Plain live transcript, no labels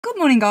Good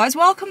morning guys,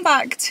 welcome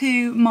back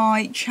to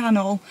my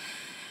channel.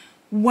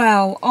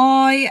 Well,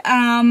 I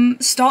am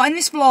starting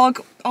this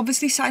vlog,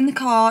 obviously sat in the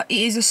car. It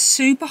is a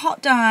super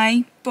hot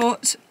day,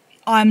 but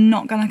I'm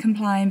not going to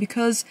complain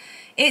because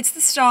it's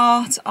the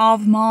start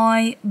of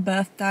my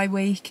birthday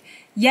week.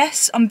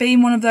 Yes, I'm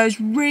being one of those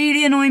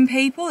really annoying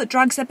people that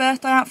drags their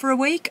birthday out for a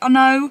week. I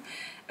know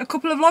a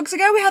couple of vlogs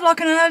ago we had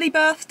like an early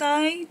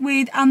birthday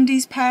with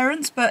Andy's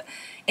parents, but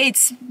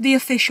it's the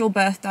official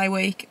birthday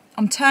week.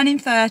 I'm turning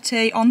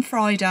 30 on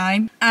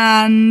Friday,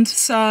 and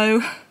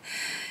so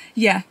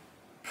yeah,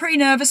 pretty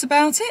nervous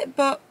about it,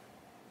 but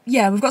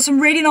yeah, we've got some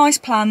really nice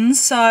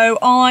plans. So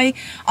I'm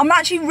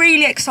actually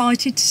really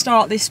excited to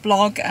start this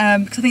vlog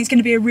because I think it's going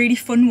to be a really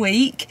fun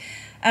week.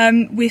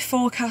 We've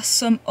forecast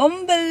some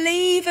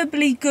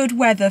unbelievably good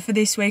weather for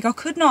this week. I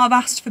could not have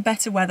asked for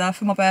better weather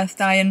for my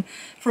birthday and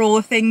for all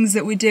the things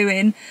that we're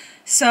doing.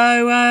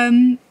 So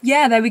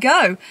yeah, there we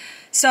go.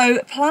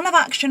 So plan of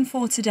action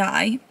for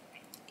today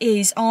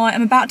is I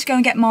am about to go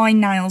and get my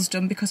nails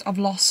done because I've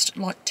lost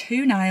like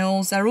 2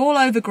 nails. They're all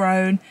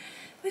overgrown.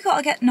 We've got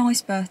to get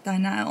nice birthday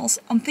nails.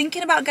 I'm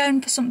thinking about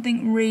going for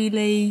something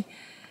really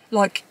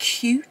like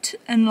cute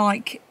and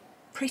like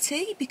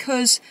pretty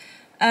because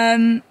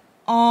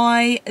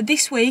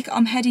this week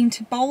I'm heading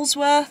to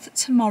Bolesworth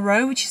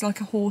tomorrow, which is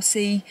like a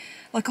horsey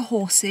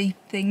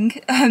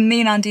thing.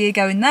 Me and Andy are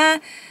going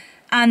there.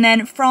 And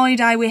then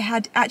Friday we're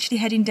actually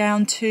heading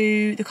down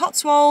to the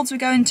Cotswolds. We're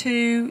going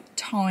to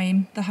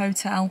THYME, the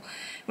hotel,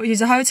 which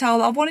is a hotel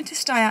that I've wanted to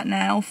stay at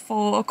now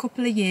for a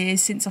couple of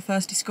years since I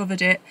first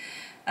discovered it.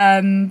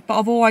 But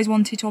I've always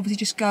wanted to obviously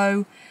just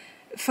go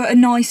for a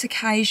nice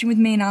occasion with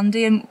me and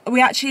Andy. And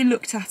we actually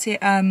looked at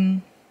it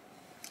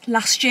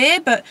last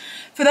year. But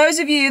for those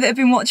of you that have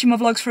been watching my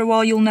vlogs for a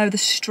while, you'll know the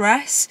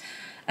stress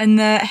and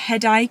the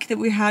headache that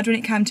we had when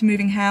it came to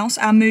moving house.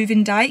 Our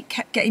moving date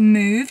kept getting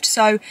moved.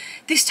 So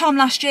this time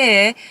last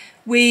year,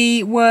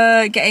 we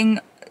were getting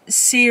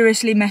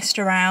seriously messed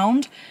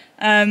around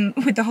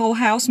with the whole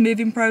house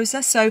moving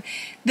process. So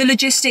the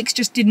logistics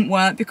just didn't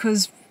work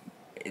because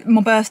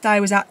my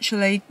birthday was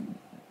actually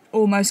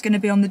almost going to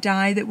be on the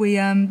day that we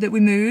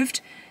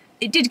moved.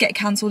 It did get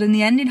cancelled in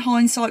the end. In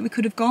hindsight, we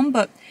could have gone,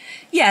 but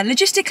yeah,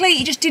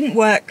 logistically, it just didn't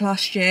work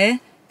last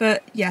year.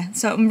 But yeah,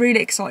 so I'm really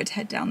excited to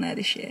head down there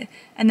this year.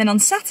 And then on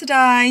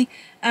Saturday,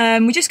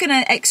 we're just going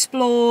to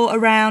explore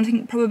around, I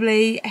think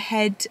probably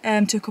head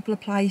to a couple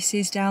of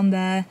places down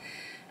there.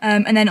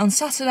 And then on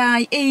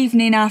Saturday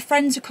evening, our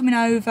friends are coming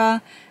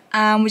over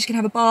and we're just going to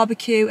have a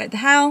barbecue at the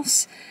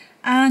house.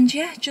 And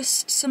yeah,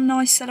 just some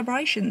nice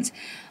celebrations.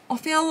 I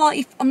feel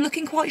like I'm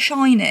looking quite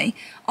shiny.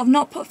 I've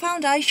not put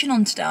foundation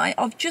on today.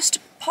 I've just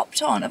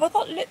popped on. Have I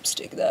got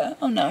lipstick there?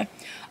 Oh no.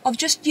 I've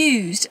just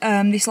used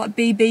this like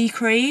BB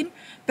cream.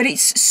 But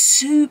it's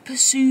super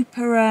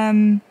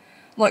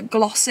like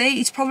glossy.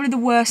 It's probably the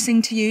worst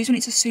thing to use when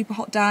it's a super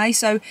hot day.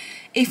 So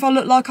if I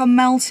look like I'm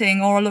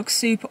melting or I look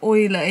super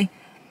oily,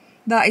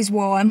 that is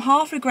why. I'm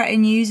half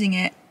regretting using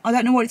it. I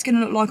don't know what it's going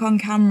to look like on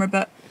camera,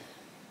 but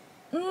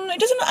it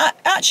doesn't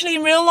actually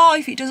in real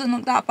life. It doesn't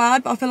look that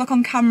bad, but I feel like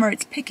on camera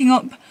it's picking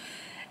up.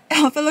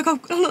 I feel like I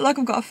look like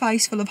I've got a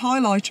face full of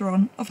highlighter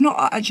on. I've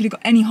not actually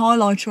got any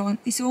highlighter on.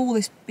 It's all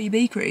this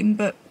BB cream,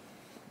 but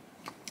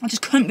I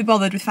just couldn't be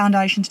bothered with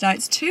foundation today.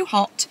 It's too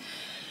hot.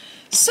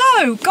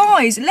 So,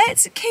 guys,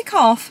 let's kick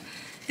off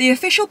the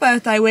official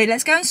birthday week.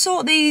 Let's go and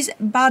sort these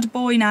bad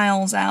boy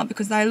nails out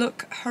because they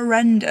look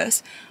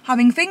horrendous.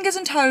 Having fingers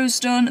and toes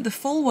done, the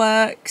full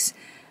works.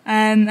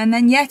 And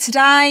then, yeah,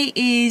 today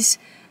is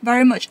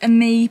very much a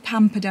me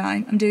pamper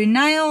day. I'm doing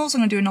nails. I'm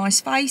going to do a nice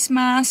face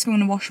mask. I'm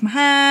going to wash my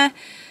hair.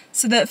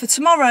 So that for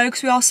tomorrow,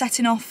 because we are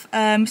setting off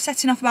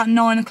about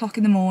 9 o'clock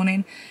in the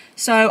morning.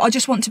 So I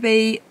just want to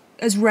be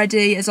as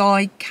ready as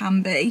I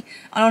can be.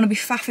 I don't want to be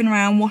faffing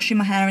around washing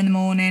my hair in the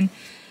morning.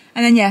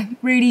 And then yeah,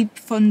 really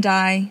fun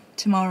day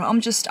tomorrow.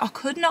 I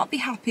could not be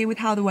happy with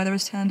how the weather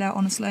has turned out,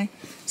 honestly.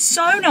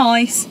 So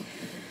nice.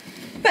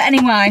 But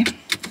anyway,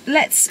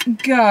 let's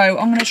go.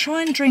 I'm going to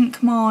try and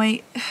drink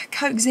my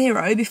Coke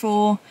Zero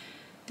before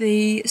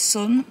the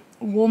sun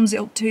warms it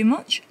up too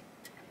much.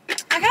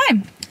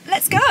 Okay,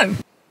 let's go.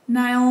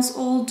 Nails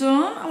all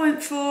done. I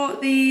went for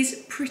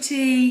these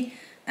pretty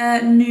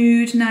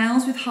nude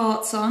nails with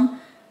hearts on.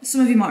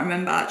 Some of you might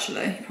remember,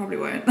 actually. You probably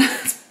won't.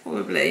 That's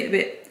probably a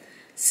bit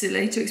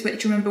silly to expect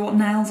you to remember what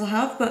nails I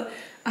have, but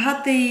I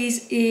had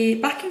these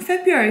back in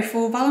February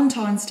for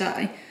Valentine's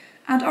Day,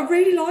 and I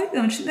really like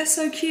them. I just think they're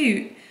so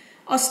cute.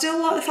 I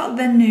still like the fact that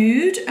they're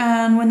nude,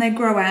 and when they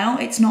grow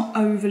out, it's not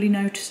overly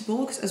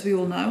noticeable, because as we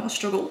all know, I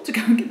struggle to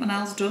go and get my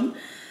nails done.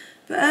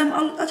 But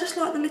I just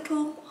like the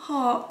little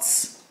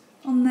hearts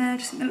on there. I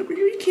just think they look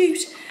really, really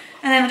cute.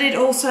 And then I did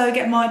also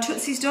get my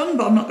tootsies done,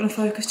 but I'm not going to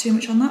focus too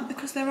much on that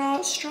because there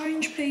are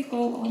strange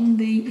people on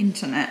the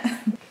internet.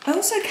 I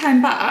also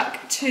came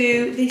back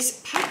to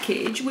this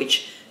package,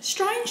 which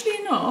strangely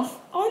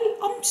enough,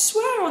 I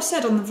swear I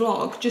said on the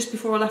vlog just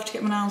before I left to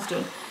get my nails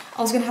done,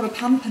 I was going to have a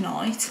pamper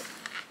night.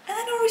 And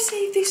then I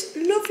received this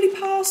lovely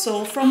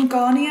parcel from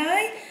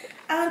Garnier,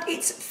 and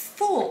it's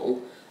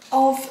full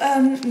of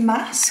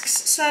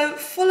masks. So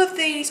full of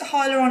these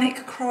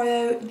hyaluronic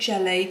cryo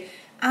jelly,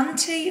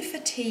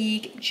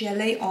 anti-fatigue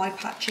jelly eye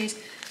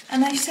patches,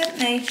 and they sent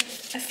me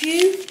a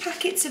few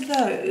packets of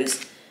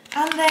those,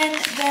 and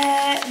then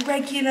their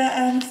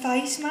regular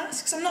face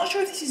masks. I'm not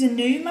sure if this is a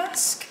new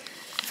mask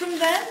from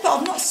them, but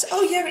I've not,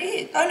 oh yeah it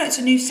is, oh no, it's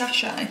a new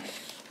sachet.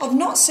 I've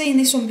not seen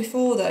this one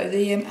before though,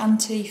 the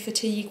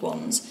anti-fatigue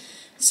ones,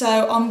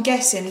 so I'm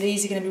guessing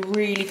these are going to be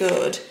really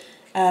good.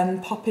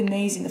 Popping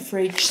these in the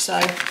fridge,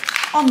 so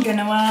I'm going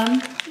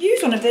to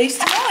use one of these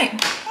tonight.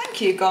 Thank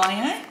you,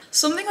 Garnier.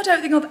 Something I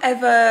don't think I've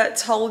ever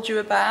told you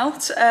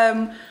about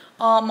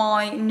are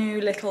my new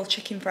little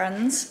chicken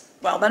friends.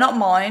 Well, they're not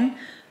mine.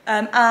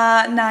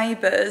 Our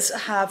neighbours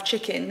have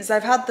chickens.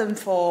 They've had them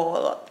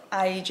for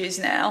ages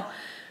now.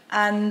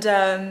 And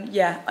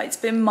yeah, it's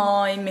been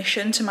my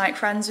mission to make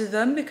friends with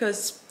them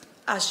because,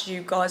 as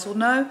you guys will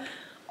know,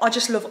 I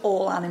just love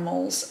all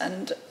animals,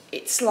 and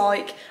it's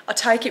like I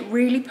take it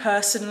really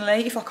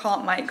personally if I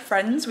can't make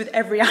friends with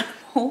every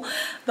animal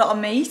that I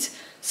meet.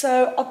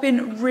 So I've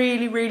been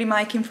really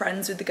making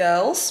friends with the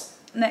girls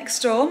next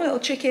door, my little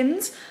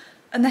chickens,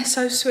 and they're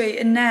so sweet,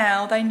 and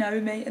now they know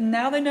me, and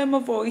now they know my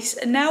voice,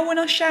 and now when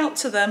I shout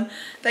to them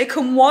they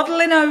come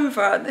waddling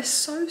over. They're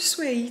so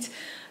sweet.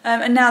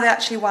 And now they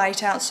actually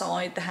wait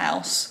outside the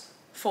house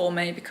for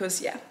me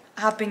because, yeah,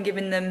 I have been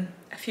giving them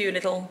a few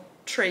little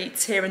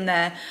treats here and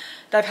there.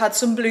 They've had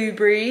some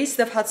blueberries,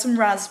 they've had some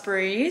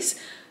raspberries.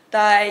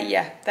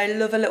 They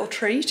love a little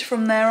treat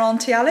from their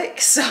Auntie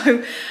Alex.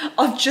 So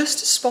I've just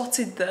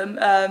spotted them,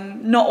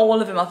 not all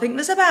of them. I think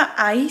there's about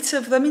 8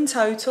 of them in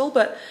total,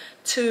 but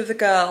 2 of the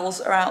girls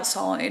are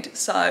outside.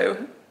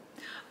 So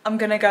I'm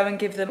gonna go and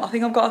give them, I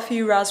think I've got a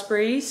few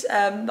raspberries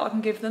that I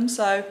can give them.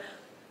 So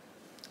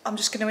I'm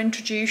just going to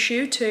introduce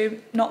you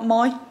to, not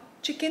my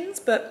chickens,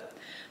 but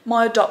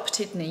my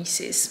adopted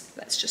nieces,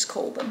 let's just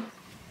call them.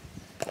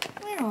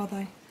 Where are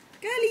they?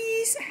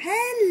 Girlies,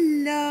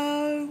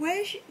 hello.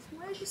 Where's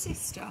your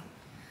sister?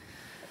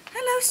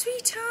 Hello,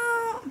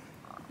 sweetheart.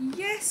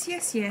 Yes,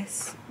 yes,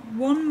 yes.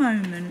 One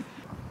moment.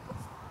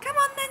 Come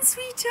on then,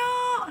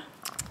 sweetheart.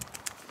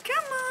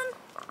 Come on.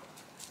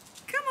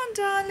 Come on,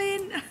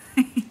 darling.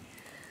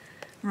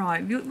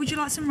 Right, would you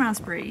like some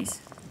raspberries?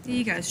 There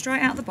you go,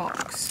 straight out the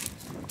box.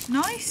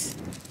 Nice.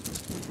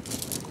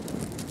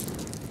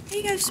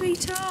 Here you go,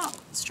 sweetheart.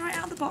 Straight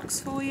out of the box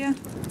for you.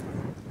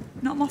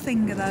 Not my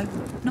finger though.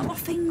 Not my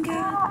finger.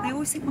 They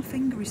always think my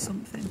finger is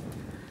something.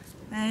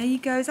 There you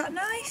go. Is that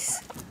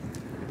nice?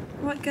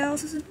 Right,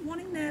 girls, there's one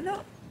in there,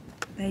 look.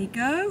 There you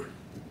go.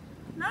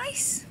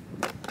 Nice.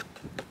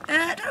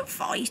 Don't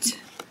fight.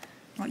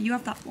 Right, you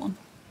have that one.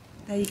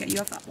 There you go, you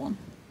have that one.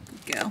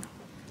 Good girl.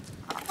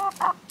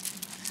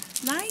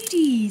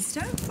 Ladies,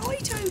 don't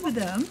fight over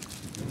them.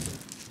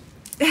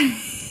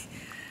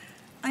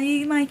 Are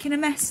you making a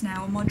mess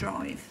now on my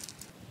drive?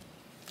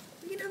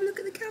 You can have a look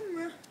at the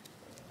camera.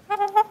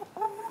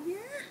 Yeah?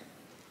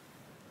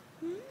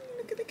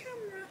 Look at the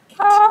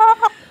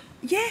camera.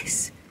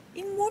 Yes,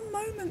 in one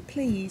moment,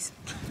 please.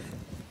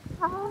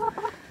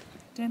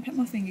 Don't pet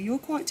my finger. You're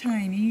quite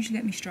tame. You usually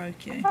let me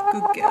stroke you.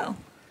 Good girl.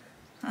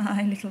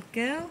 Hi, little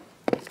girl.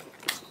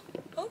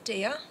 Oh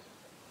dear.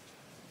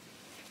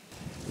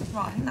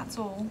 Right, I think that's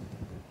all.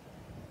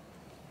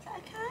 Is that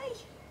okay?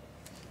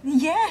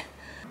 Yeah.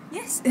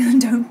 Yes,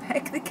 don't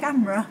peck the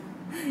camera.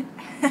 You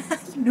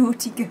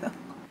naughty girl.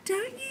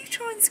 Don't you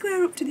try and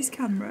square up to this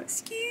camera.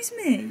 Excuse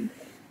me.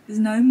 There's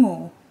no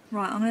more.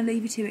 Right, I'm going to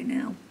leave you to it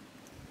now.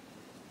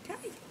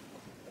 Okay.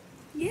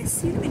 Yes,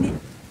 see you in a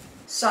minute.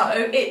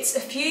 So, it's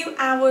a few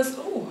hours...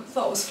 Oh, I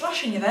thought I was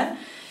flashing you then.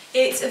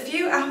 It's a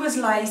few hours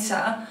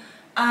later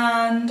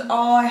and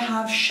I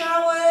have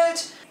showered.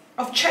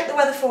 I've checked the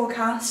weather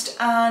forecast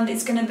and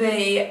it's going to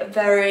be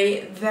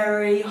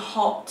very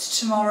hot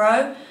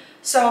tomorrow.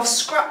 So I've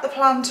scrapped the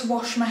plan to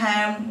wash my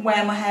hair,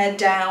 wear my hair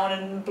down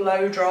and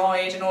blow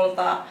dried and all of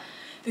that,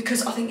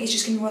 because I think it's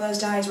just going to be one of those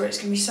days where it's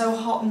going to be so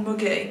hot and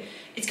muggy.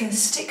 It's going to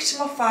stick to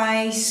my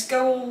face,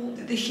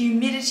 the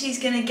humidity's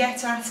going to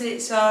get at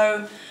it,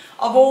 so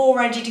I've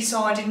already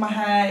decided my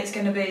hair is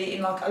going to be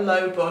in like a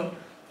low bun.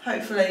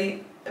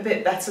 Hopefully a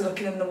bit better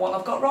looking than the one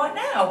I've got right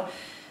now.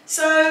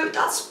 So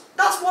that's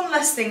one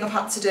less thing I've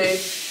had to do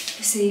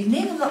this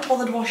evening. I'm not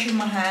bothered washing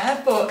my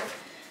hair, but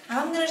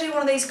I'm going to do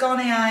one of these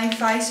Garnier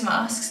face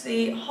masks,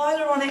 the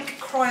Hyaluronic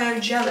Cryo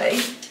Jelly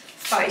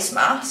face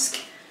mask.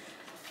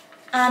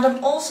 And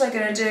I'm also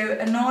going to do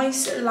a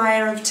nice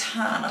layer of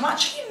tan. I'm not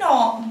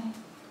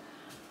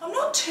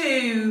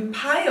too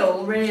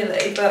pale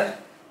really, but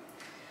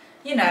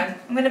you know,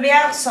 I'm going to be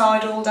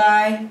outside all day.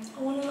 I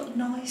want to look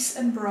nice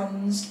and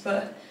bronzed,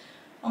 but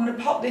I'm going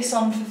to pop this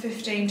on for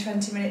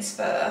 15-20 minutes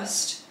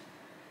first,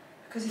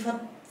 because if I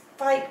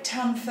fake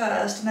tan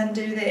first and then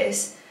do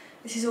this,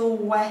 this is all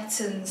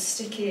wet and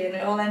sticky and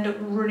it'll end up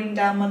running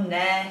down my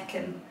neck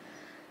and,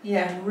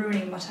 yeah,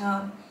 ruining my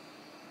tan.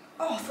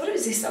 Oh, I thought it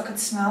was this that I could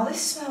smell.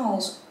 This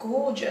smells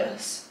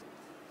gorgeous.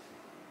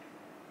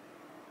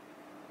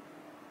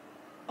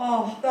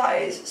 Oh,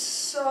 that is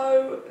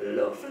so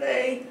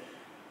lovely.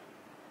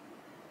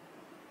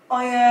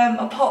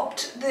 I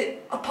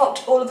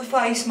popped all of the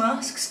face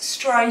masks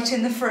straight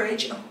in the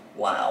fridge. Oh,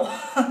 wow.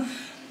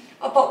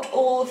 I popped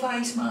all the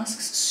face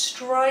masks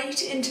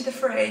straight into the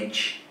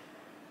fridge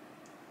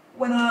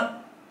when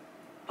I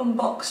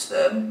unboxed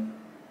them.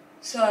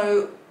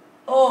 So,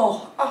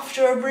 oh,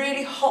 after a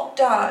really hot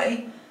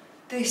day,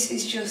 this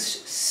is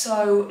just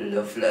so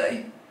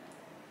lovely.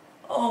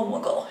 Oh my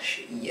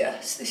gosh,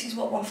 yes, this is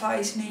what my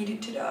face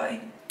needed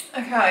today.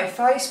 Okay,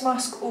 face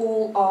mask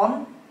all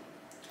on.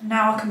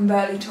 Now I can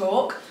barely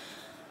talk.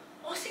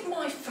 I think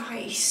my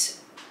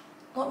face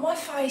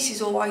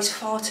is always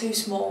far too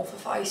small for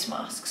face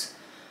masks.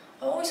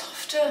 I always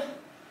have to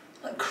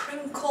like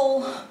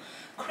crinkle them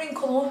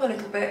up a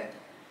little bit.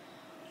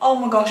 Oh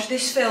my gosh,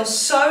 this feels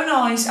so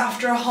nice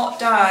after a hot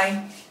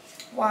day.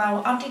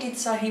 Wow, Andy did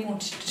say he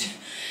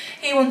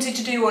wanted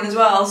to do one as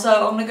well,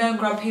 so I'm gonna go and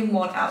grab him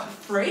one out of the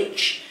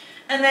fridge.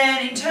 And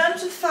then in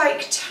terms of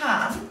fake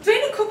tan, there's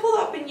been a couple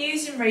that I've been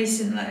using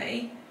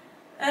recently.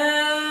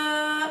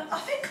 I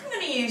think I'm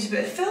going to use a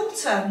bit of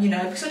filter, you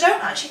know, because I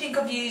don't actually think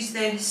I've used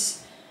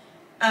this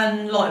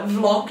and like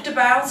vlogged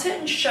about it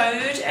and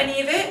showed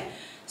any of it.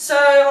 So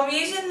I'm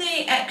using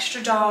the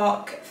extra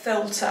dark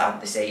filter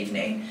this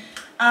evening,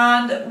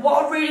 and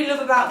what I really love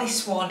about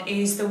this one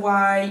is the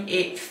way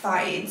it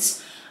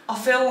fades. I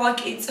feel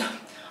like it's, I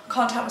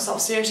can't take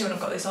myself seriously when I've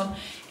got this on.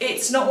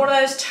 It's not one of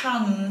those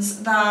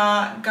tans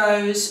that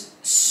goes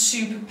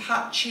super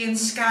patchy and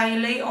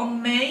scaly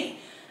on me.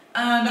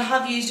 And I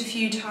have used a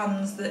few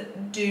tans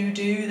that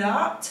do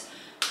that,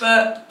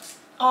 but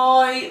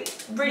I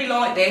really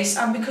like this,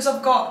 and because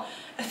I've got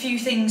a few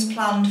things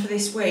planned for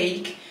this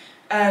week,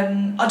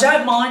 I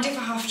don't mind if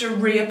I have to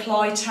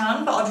reapply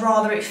tan, but I'd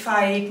rather it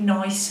fade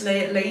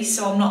nicely at least,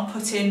 so I'm not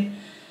putting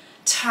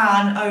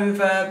tan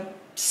over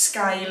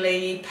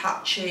scaly,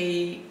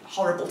 patchy,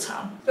 horrible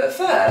tan. But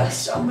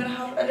first I'm going to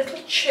have a little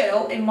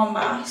chill in my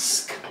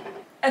mask,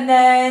 and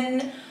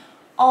then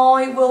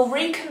I will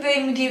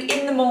reconvene with you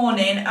in the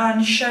morning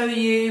and show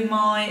you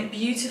my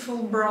beautiful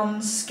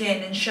bronze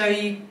skin and show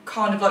you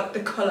kind of like the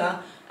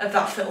colour of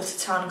that filter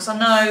tan, because I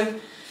know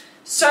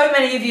so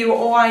many of you are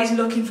always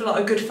looking for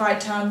like a good fake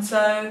tan,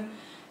 so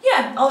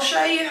yeah, I'll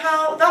show you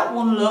how that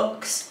one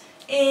looks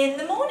in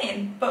the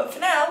morning. But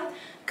for now,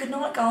 good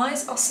night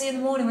guys, I'll see you in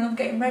the morning when I'm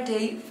getting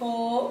ready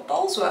for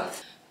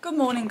Bolesworth. Good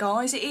morning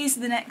guys, it is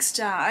the next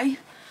day.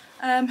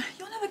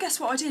 You'll never guess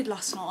what I did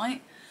last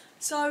night.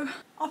 So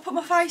I put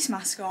my face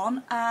mask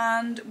on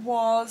and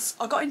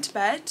I got into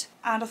bed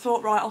and I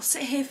thought, right, I'll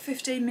sit here for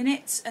 15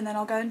 minutes and then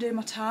I'll go and do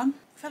my tan.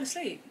 I fell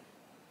asleep.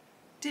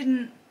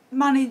 Didn't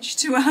manage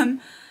to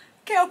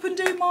get up and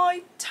do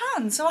my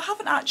tan, so I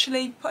haven't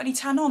actually put any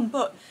tan on,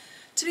 but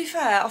to be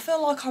fair, I feel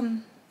like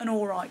I'm an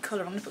alright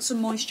colour. I'm going to put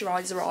some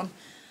moisturiser on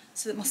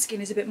so that my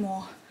skin is a bit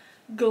more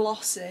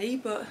glossy,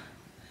 but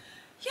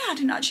yeah, I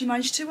didn't actually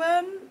manage to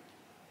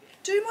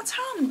do my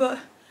tan, but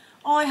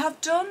I have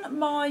done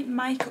my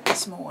makeup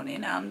this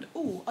morning, and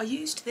oh, I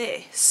used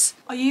this.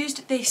 I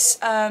used this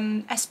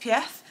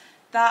SPF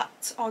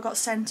that I got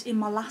sent in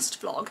my last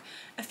vlog.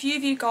 A few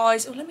of you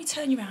guys, oh, let me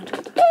turn you around a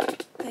little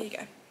bit. There you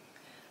go.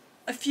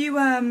 A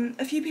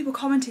few people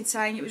commented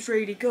saying it was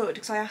really good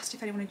because I asked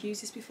if anyone had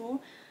used this before.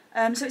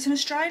 So it's an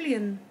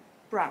Australian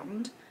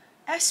brand,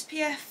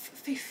 SPF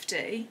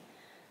 50.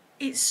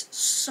 It's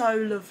so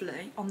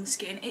lovely on the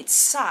skin. It's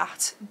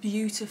sat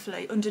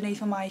beautifully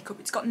underneath my makeup.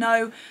 It's got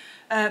no,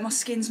 my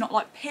skin's not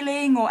like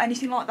pilling or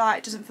anything like that.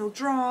 It doesn't feel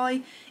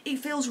dry. It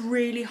feels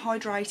really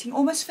hydrating.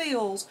 Almost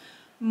feels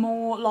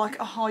more like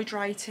a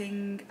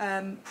hydrating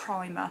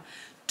primer.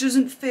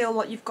 Doesn't feel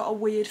like you've got a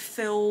weird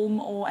film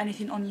or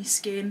anything on your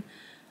skin.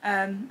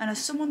 And as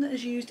someone that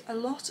has used a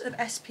lot of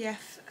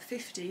SPF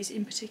 50s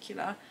in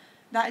particular,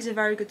 that is a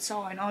very good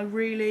sign. I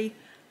really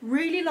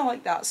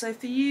like that. So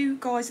for you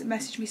guys that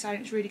messaged me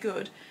saying it's really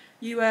good,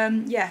 you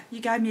yeah, you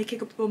gave me a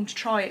kick up the bum to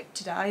try it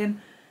today, and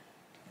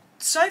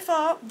so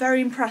far very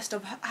impressed.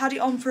 I've had it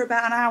on for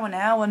about an hour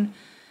now, and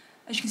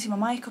as you can see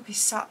my makeup is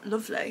sat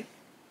lovely.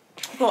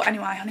 But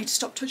anyway, I need to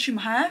stop touching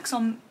my hair because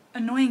I'm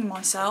annoying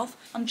myself.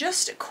 I'm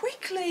just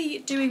quickly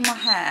doing my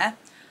hair.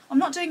 I'm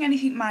not doing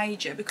anything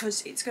major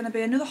because it's going to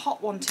be another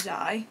hot one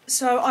today.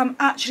 So I'm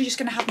actually just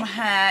going to have my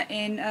hair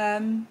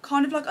in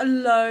kind of like a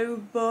low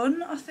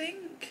bun, I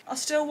think. I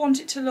still want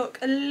it to look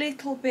a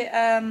little bit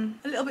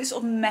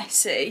sort of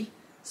messy.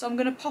 So I'm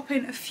going to pop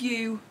in a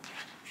few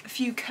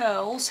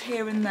curls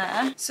here and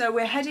there. So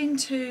we're heading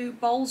to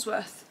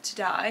Bolesworth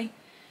today.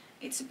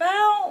 It's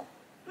about,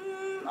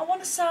 I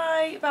want to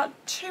say about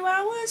 2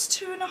 hours,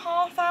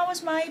 2.5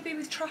 hours maybe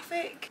with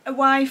traffic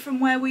away from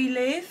where we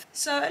live.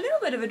 So a little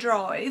bit of a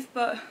drive,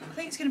 but I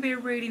think it's going to be a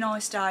really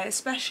nice day,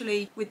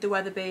 especially with the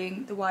weather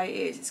being the way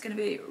it is. It's going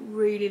to be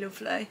really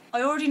lovely.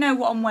 I already know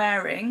what I'm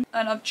wearing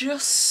and I've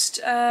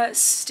just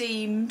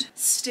steamed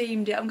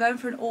it. I'm going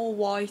for an all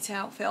white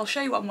outfit. I'll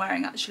show you what I'm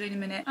wearing actually in a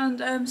minute.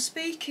 And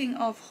speaking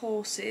of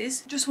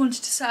horses, just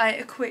wanted to say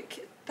a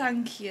quick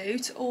thank you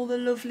to all the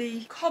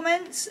lovely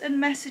comments and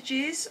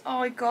messages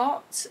I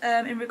got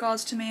lot in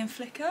regards to me and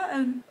Flickr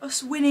and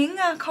us winning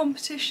our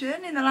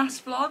competition in the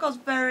last vlog. I was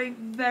very,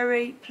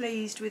 very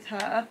pleased with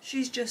her.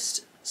 She's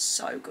just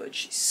so good.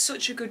 She's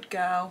such a good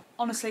girl.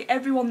 Honestly,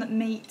 everyone that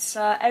meets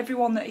her,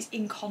 everyone that is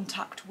in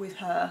contact with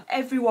her,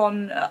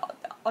 everyone,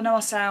 I know I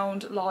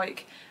sound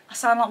like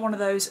one of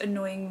those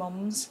annoying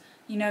mums.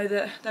 You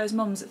know, those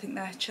mums that think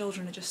their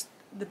children are just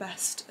the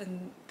best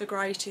and the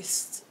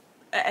greatest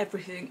at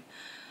everything.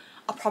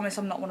 I promise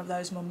I'm not one of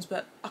those mums,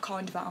 but I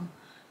kind of am.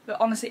 But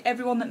honestly,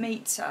 everyone that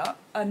meets her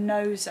and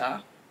knows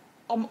her,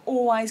 I'm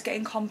always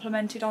getting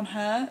complimented on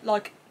her.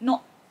 Like,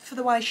 not for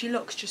the way she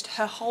looks, just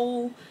her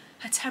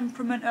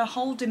temperament, her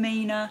whole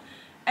demeanour.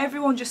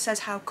 Everyone just says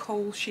how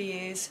cool she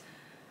is.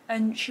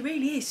 And she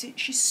really is.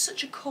 She's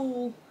such a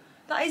cool...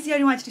 That is the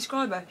only way to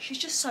describe her. She's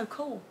just so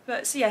cool.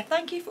 But so yeah,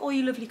 thank you for all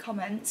your lovely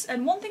comments.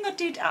 And one thing I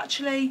did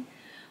actually...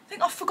 I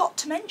think I forgot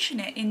to mention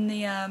it in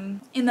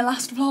the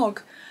last vlog.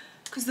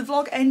 Because the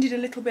vlog ended a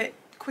little bit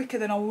quicker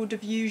than I would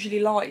have usually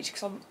liked,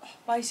 because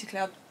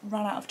I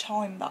ran out of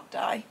time that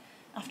day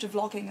after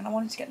vlogging and I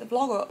wanted to get the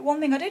vlog up. One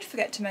thing I did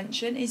forget to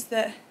mention is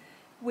that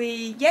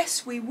we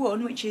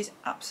won, which is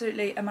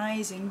absolutely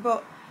amazing,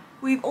 but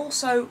we've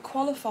also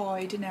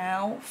qualified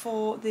now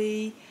for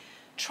the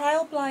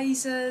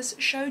Trailblazers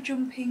Show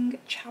Jumping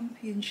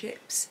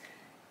Championships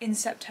in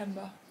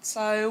September.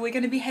 So we're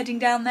going to be heading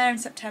down there in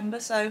September,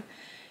 so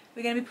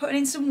we're going to be putting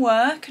in some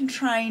work and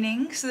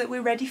training so that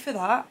we're ready for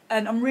that.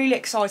 And I'm really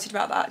excited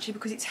about that actually,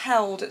 because it's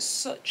held at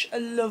such a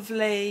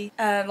lovely,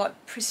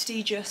 like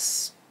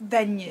prestigious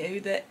venue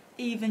that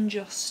even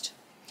just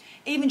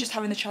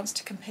having the chance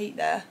to compete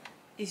there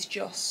is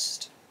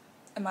just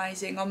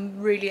amazing. I'm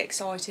really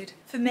excited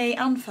for me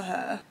and for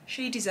her.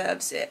 She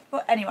deserves it.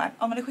 But anyway,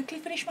 I'm going to quickly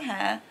finish my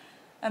hair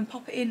and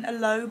pop it in a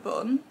low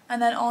bun, and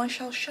then I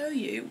shall show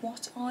you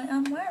what I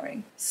am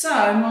wearing. So,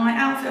 my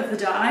outfit of the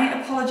day,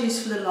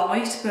 apologies for the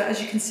light, but as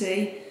you can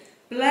see,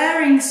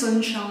 blaring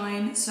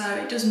sunshine, so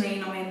it does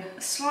mean I'm in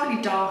a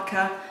slightly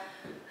darker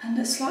and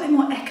a slightly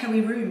more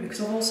echoey room, because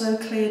I've also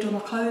cleared all my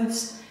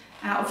clothes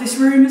out of this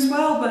room as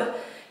well. But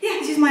yeah,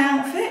 this is my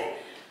outfit.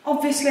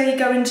 Obviously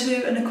going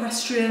to an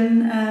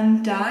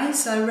equestrian day,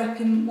 so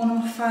repping one of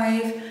my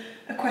fave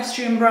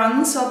equestrian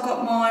brands. So I've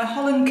got my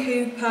Holland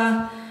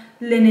Cooper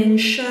linen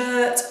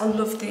shirt. I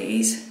love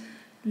these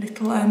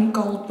little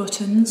gold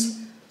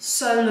buttons,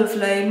 so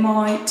lovely.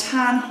 My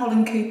tan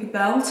Holland Cooper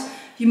belt.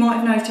 You might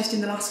have noticed in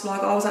the last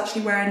vlog I was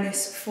actually wearing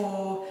this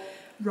for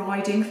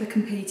riding, for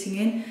competing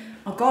in.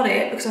 I got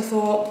it because I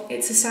thought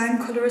it's the same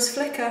colour as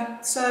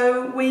Flickr,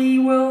 so we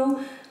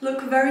will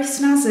look very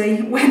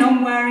snazzy when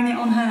I'm wearing it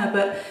on her.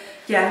 But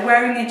yeah,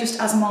 wearing it just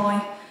as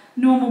my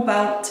normal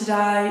belt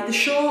today. The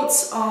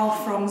shorts are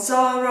from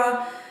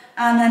Zara,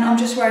 and then I'm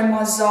just wearing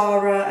my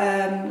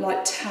Zara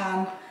like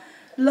tan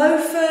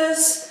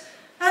loafers,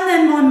 and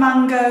then my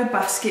mango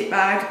basket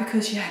bag,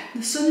 because yeah,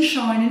 the sun's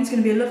shining, it's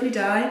going to be a lovely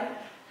day.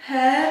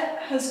 Hair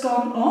has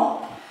gone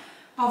up.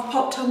 I've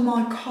popped on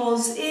my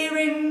COS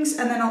earrings,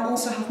 and then I'll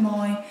also have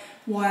my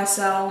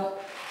YSL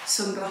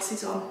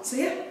sunglasses on. So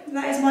yeah,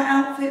 that is my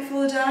outfit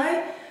for the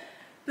day.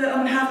 But I'm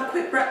going to have a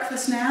quick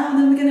breakfast now, and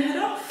then we're going to head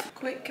off.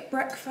 Quick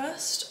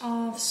breakfast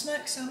of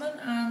smoked salmon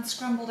and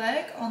scrambled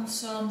egg on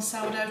some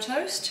sourdough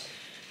toast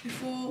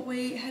before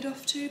we head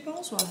off to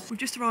Bolesworth. We've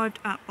just arrived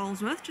at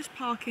Bolesworth, just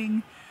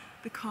parking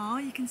the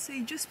car. You can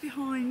see just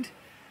behind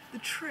the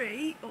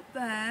tree up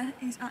there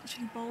is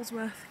actually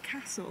Bolesworth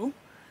Castle.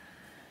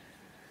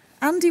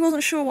 Andy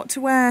wasn't sure what to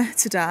wear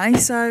today,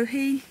 so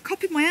he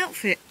copied my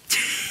outfit.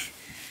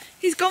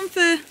 He's gone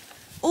for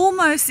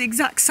almost the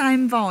exact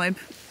same vibe.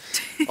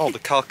 Oh, the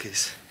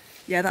khakis.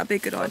 Yeah, that'd be a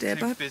good idea,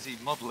 Too babe. busy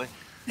modelling.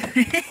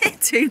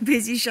 Too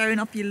busy showing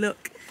off your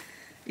look.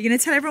 You're going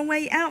to tell everyone where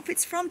your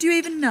outfit's from? Do you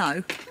even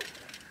know?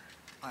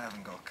 I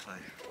haven't got a clue.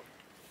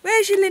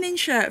 Where's your linen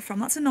shirt from?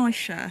 That's a nice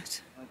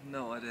shirt. I have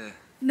no idea.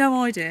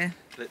 No idea.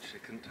 Literally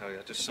couldn't tell you.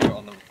 I just saw it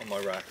on my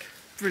rack.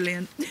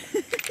 Brilliant.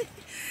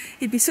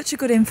 He'd be such a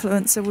good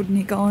influencer, wouldn't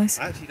he, guys?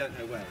 I actually don't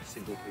know where a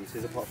single piece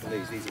is apart from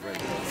these. These are ready.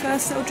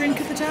 First little drink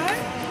of the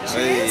day.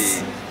 Cheers.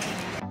 Hey.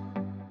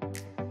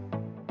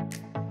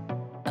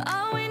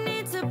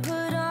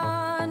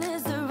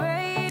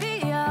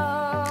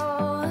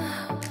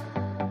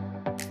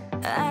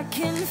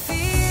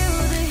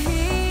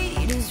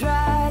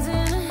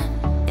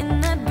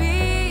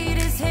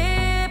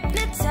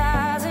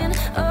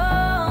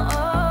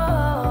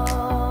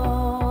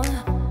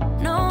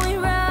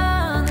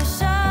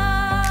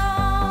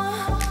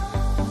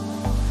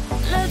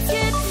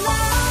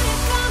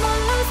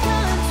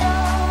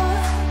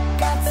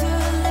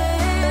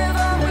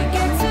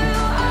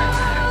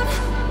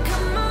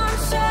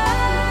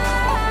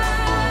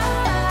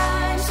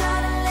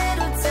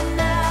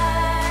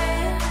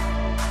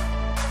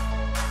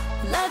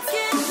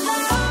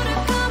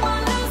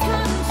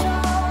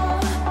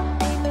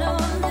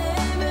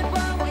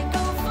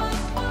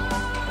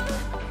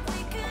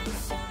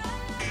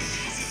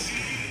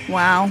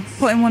 Wow,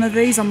 putting one of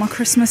these on my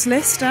Christmas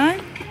list, eh?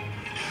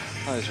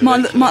 Might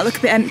look a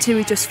bit empty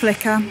with just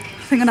Flickr. I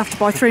think I'd have to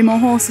buy 3 more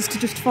horses to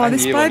justify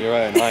this, babe. And you on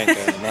your own, I ain't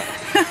doing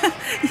that.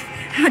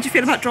 How do you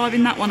feel about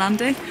driving that one,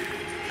 Andy?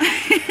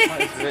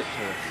 That is ridiculous.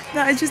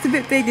 That is just a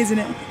bit big, isn't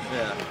it?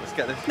 Yeah, let's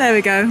get this. There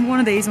we go. One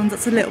of these ones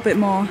that's a little bit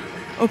more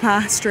up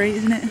our street,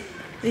 isn't it?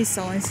 These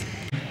size.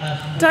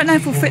 Don't know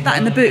if we'll fit that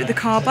in the boot of the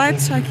car, babe,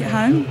 to take it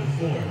home.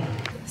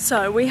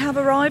 So we have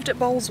arrived at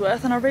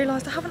Bolesworth and I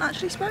realised I haven't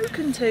actually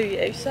spoken to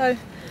you. So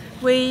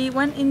we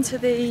went into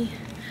the,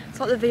 it's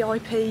like the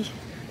VIP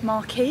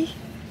marquee.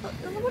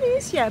 What it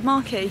is? Yeah,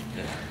 marquee.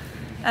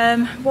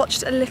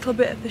 Watched a little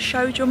bit of the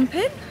show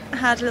jumping,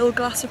 had a little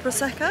glass of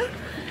Prosecco,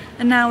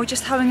 and now we're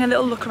just having a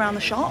little look around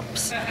the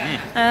shops.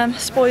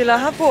 Spoiler, I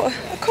have bought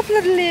a couple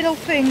of little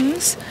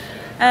things,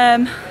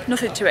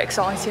 nothing too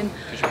exciting,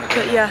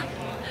 but yeah.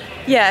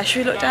 Yeah,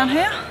 should we look down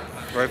here?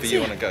 Wherever you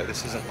want to go,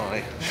 this isn't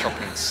my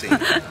shopping scene.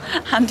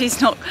 Andy's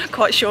not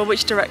quite sure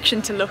which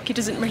direction to look, he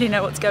doesn't really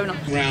know what's going on.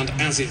 Round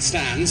as it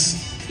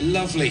stands,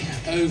 lovely,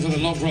 over the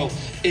log roll,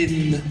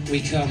 in we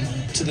come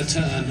to the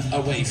turn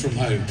away from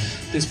home.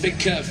 This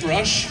big curve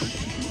brush,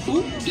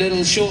 ooh,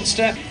 little short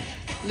step,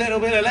 little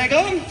bit of leg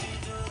on,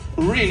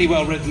 really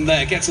well ridden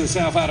there, gets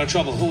herself out of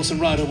trouble, horse and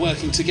rider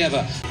working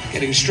together,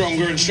 getting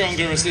stronger and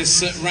stronger as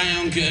this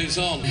round goes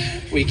on.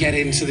 We get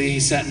into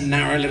these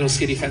narrow little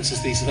skinny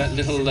fences, these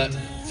little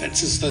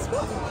fences that...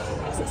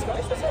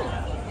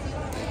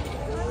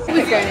 You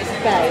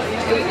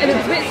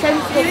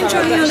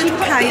enjoying your little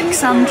cakes,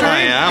 Sandra?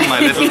 I am, my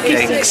little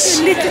cakes.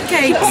 Little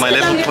cakes. On my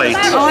little plate.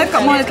 Oh, I've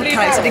got my little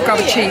cakes. I did grab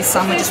a cheese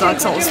sandwich as well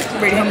because I was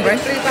really hungry.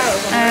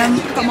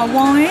 I've got my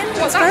wine.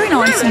 It's very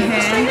nice in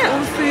here. All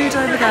the food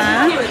over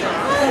there.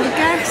 All the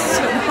guests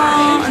at the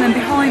bar, and then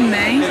behind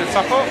me.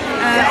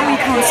 Oh,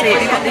 you can't see it.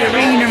 We've got the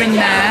arena in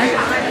there.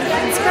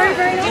 It's very,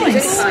 very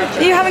nice.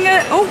 Are you having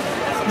a... Oh,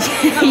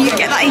 you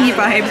get that in you,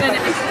 babe.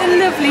 A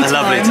lovely time. A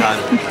lovely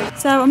time.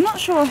 So I'm not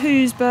sure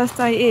whose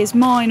birthday it is,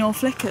 mine or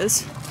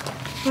Flicker's,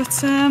 but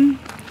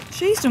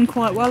she's done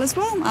quite well as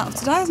well out of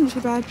today, hasn't she,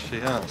 babe? She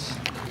has.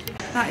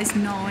 That is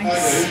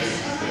nice.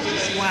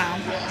 Wow.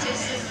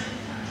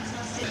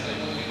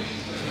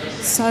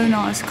 So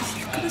nice.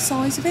 God, look at the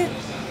size of it.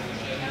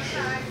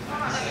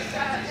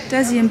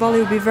 Desi and Bolly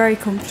will be very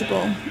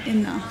comfortable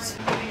in that.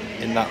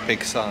 In that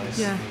big size?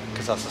 Yeah.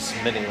 Because that's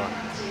a mini one.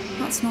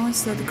 That's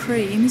nice though, the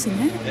cream, isn't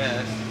it?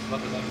 Yeah.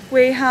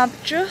 We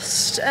have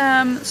just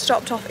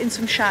stopped off in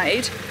some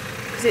shade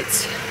because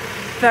it's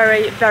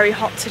very, very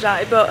hot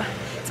today, but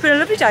it's been a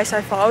lovely day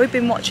so far. We've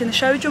been watching the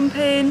show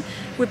jumping,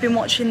 we've been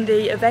watching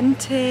the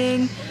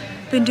eventing,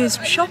 been doing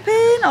some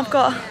shopping. I've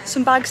got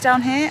some bags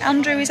down here.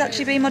 Andrew is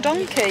actually being my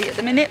donkey at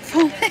the minute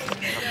for me.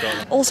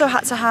 Also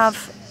had to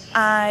have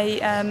a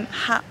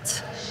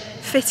hat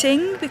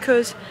fitting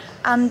because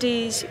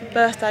Andy's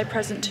birthday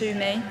present to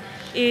me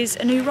is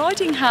a new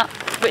riding hat,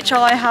 which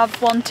I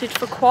have wanted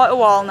for quite a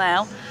while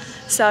now.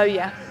 So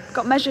yeah,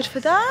 got measured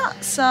for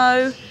that.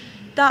 So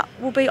that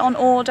will be on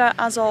order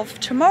as of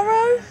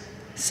tomorrow.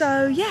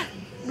 So yeah,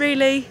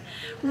 really,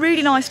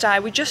 really nice day.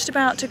 We're just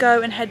about to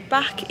go and head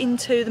back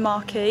into the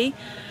marquee,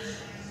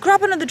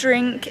 grab another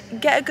drink,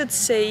 get a good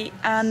seat,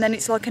 and then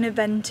it's like an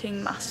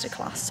eventing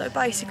masterclass. So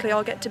basically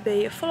I'll get to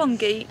be a full-on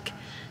geek,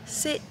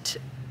 sit,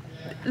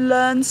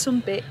 learn some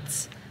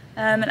bits.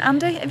 And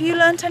Andy, have you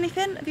learnt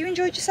anything? Have you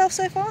enjoyed yourself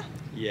so far?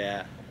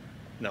 Yeah.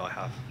 No, I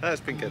have.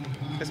 It's been good.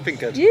 It's been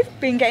good. You've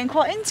been getting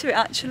quite into it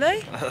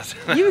actually.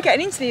 You were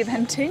getting into the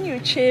eventing, you were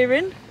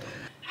cheering.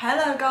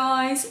 Hello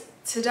guys,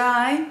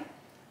 today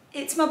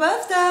it's my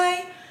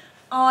birthday.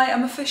 I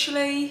am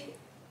officially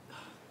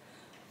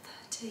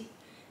 30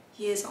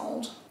 years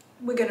old.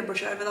 We're going to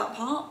brush over that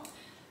part.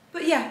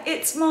 But yeah,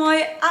 it's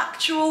my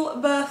actual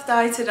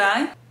birthday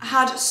today. I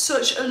had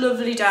such a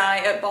lovely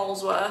day at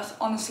Bolesworth,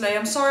 honestly.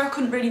 I'm sorry I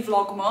couldn't really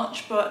vlog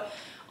much, but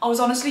I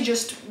was honestly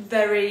just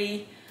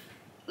very,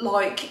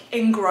 like,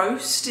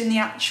 engrossed in the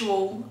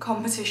actual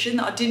competition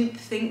that I didn't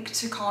think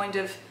to kind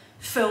of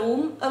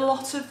film a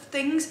lot of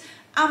things.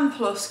 And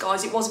plus,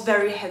 guys, it was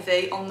very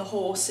heavy on the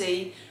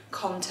horsey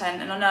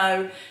content, and I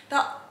know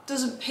that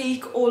doesn't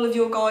pique all of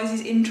your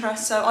guys'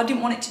 interest, so I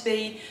didn't want it to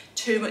be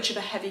too much of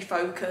a heavy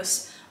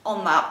focus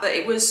on that. But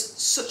it was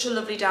such a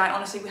lovely day,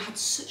 honestly. We had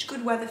such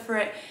good weather for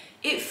it.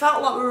 It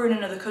felt like we were in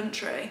another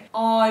country.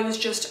 I was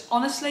just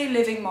honestly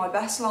living my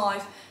best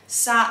life,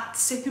 sat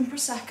sipping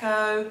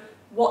Prosecco,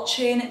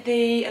 watching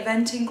the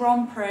eventing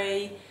Grand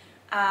Prix,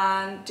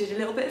 and did a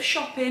little bit of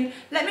shopping.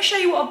 Let me show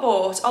you what I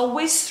bought. I'll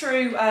whiz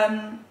through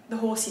the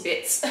horsey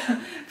bits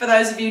for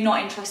those of you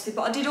not interested,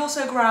 but I did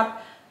also grab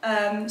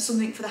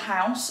something for the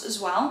house as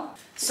well.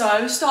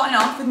 So starting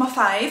off with my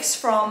faves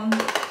from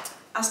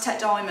Aztec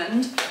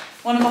Diamond,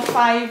 one of my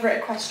favourite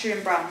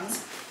equestrian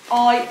brands.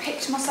 I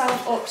picked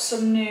myself up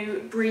some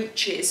new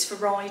breeches for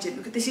riding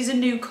because this is a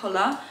new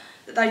colour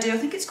that they do. I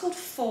think it's called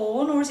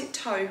fawn, or is it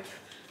taupe?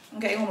 I'm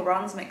getting all my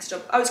brands mixed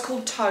up. Oh, it's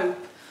called taupe.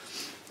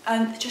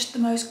 And just the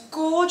most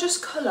gorgeous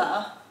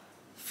colour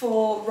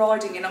for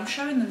riding in. I'm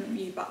showing them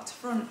you back to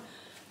front,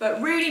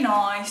 but really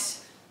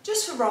nice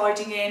just for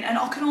riding in. And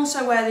I can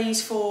also wear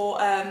these for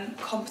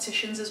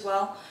competitions as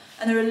well,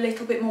 and they're a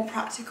little bit more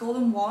practical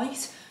than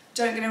white.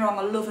 Don't get me wrong,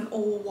 I love an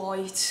all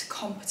white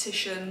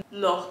competition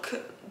look,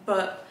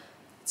 but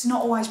it's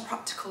not always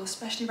practical,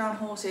 especially around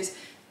horses.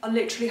 I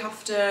literally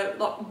have to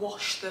like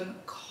wash them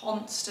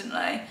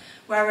constantly,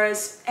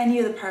 whereas any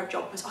other pair of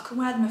joggers, I can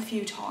wear them a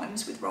few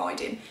times with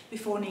riding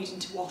before needing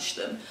to wash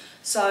them.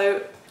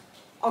 So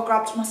I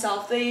grabbed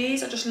myself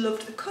these. I just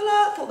loved the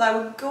colour, thought they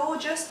were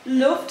gorgeous.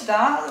 Loved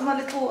that, my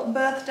little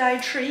birthday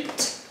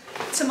treat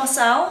to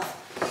myself.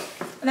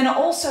 And then I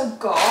also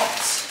got,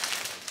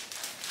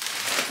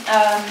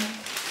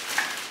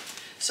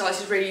 so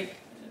this is really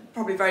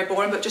probably very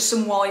boring, but just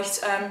some white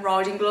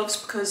riding gloves,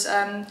 because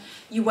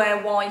you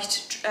wear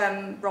white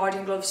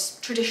riding gloves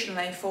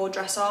traditionally for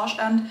dressage,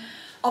 and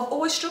I've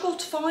always struggled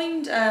to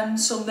find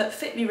some that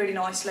fit me really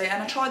nicely,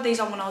 and I tried these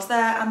on when I was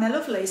there and they're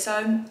lovely,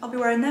 so I'll be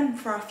wearing them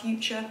for our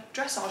future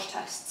dressage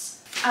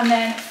tests. And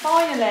then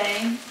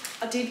finally,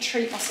 I did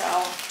treat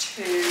myself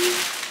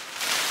to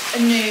a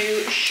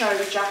new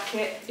show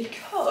jacket,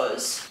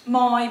 because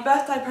my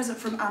birthday present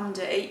from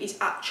Andy is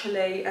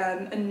actually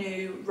a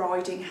new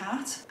riding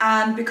hat,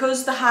 and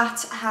because the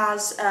hat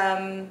has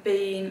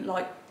been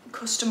like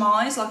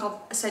customised, like I've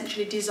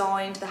essentially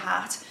designed the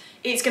hat,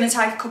 it's going to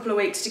take a couple of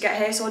weeks to get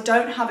here, so I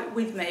don't have it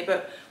with me,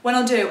 but when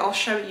I do I'll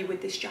show you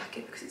with this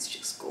jacket because it's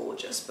just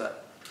gorgeous.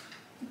 But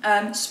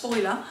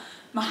spoiler,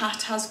 my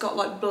hat has got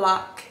like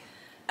black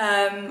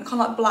kind of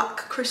like black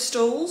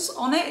crystals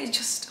on it.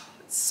 It's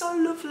so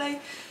lovely.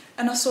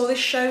 And I saw this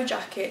show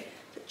jacket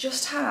that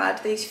just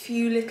had these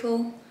few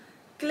little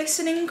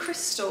glistening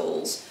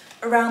crystals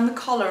around the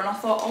collar, and I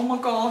thought, oh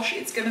my gosh,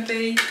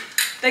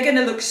 they're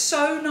gonna look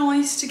so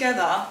nice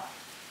together.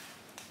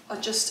 I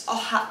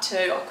had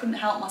to, I couldn't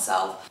help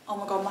myself. Oh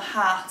my god, my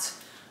hat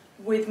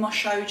with my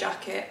show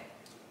jacket.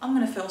 I'm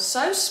gonna feel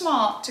so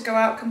smart to go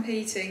out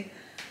competing.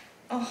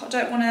 Oh, I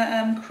don't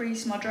wanna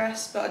crease my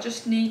dress, but I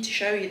just need to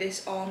show you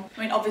this on.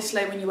 I mean,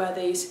 obviously when you wear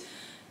these,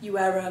 you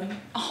wear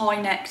a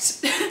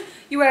high-necked,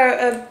 you wear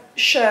a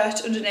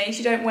shirt underneath,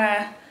 you don't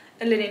wear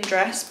a linen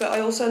dress, but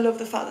I also love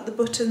the fact that the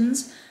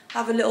buttons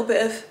have a little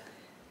bit of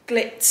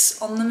glitz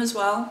on them as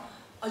well.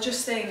 I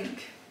just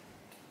think,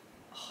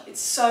 oh, it's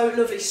so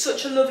lovely,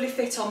 such a lovely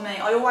fit on me.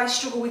 I always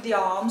struggle with the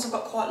arms, I've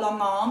got quite long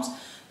arms,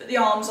 but the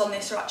arms on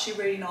this are actually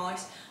really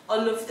nice. I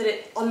love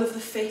the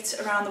fit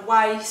around the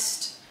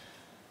waist.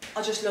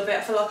 I just love it.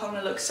 I feel like I'm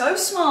gonna look so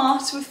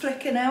smart with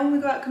flicker now when we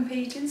go out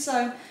competing,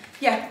 so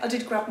yeah, I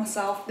did grab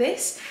myself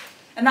this,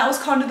 and that was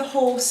kind of the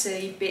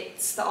horsey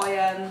bits that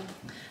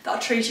I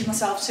treated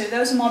myself to.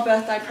 Those are my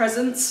birthday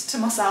presents to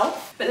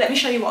myself. But let me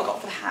show you what I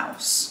got for the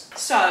house.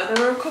 So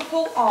there were a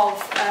couple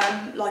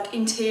of like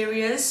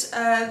interiors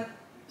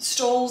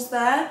stalls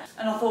there,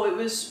 and I thought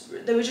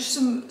there were just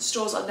some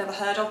stores I'd never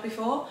heard of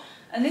before.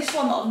 And this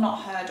one that I've not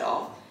heard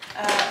of,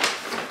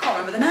 I can't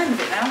remember the name of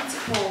it now. What's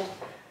it called?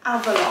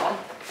 Avalon.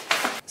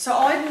 So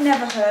I'd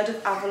never heard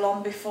of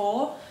Avalon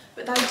before,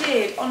 but they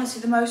did,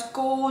 honestly, the most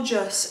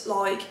gorgeous,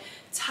 like,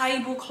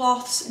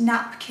 tablecloths,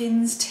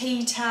 napkins,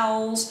 tea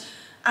towels.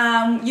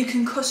 You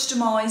can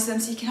customise them,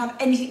 so you can have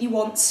anything you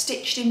want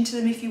stitched into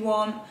them if you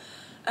want.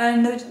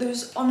 And there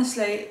was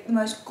honestly the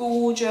most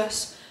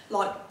gorgeous,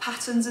 like,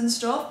 patterns and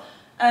stuff.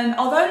 And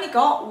I've only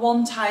got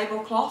one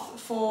tablecloth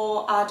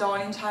for our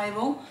dining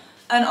table,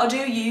 and I do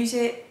use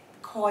it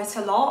quite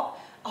a lot.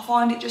 I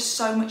find it just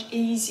so much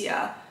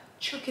easier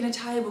chucking a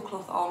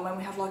tablecloth on when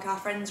we have like our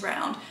friends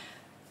round,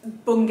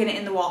 bunging it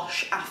in the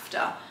wash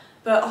after.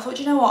 But I thought,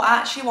 you know what, I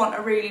actually want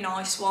a really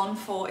nice one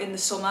for in the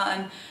summer,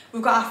 and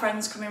we've got our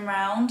friends coming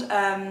round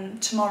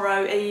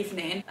tomorrow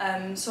evening,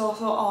 so I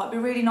thought, oh, it'd be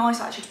really nice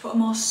actually to put a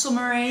more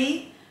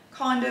summery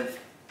kind of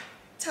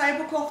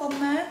tablecloth on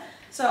there.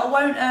 So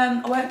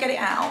I won't get it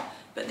out,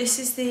 but this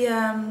is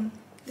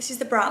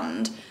the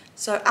brand,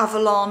 so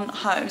Avalon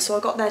Home. So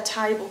I got their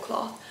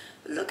tablecloth.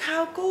 But look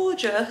how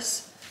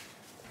gorgeous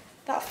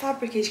that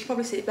fabric is. You can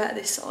probably see it better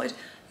this side.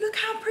 Look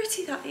how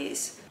pretty that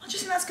is. I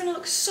just think that's going to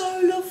look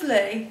so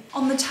lovely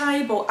on the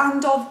table.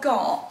 And I've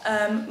got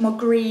my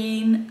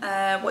green,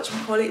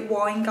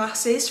 wine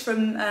glasses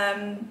from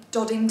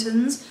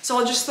Doddington's. So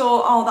I just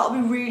thought, oh,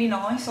 that'll be really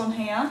nice on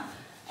here.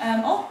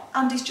 Oh,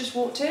 Andy's just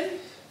walked in.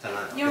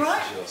 You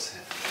alright? Oh,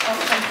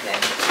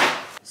 thank you.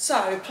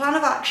 So, plan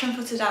of action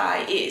for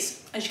today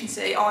is, as you can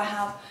see, I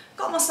have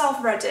got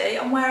myself ready.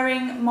 I'm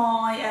wearing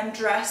my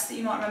dress that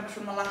you might remember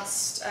from the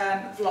last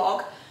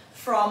vlog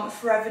from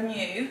Forever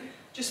New.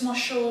 Just my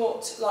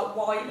short, like,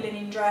 white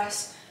linen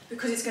dress,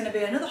 because it's going to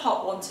be another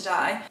hot one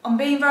today. I'm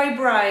being very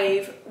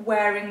brave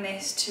wearing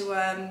this to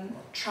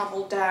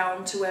travel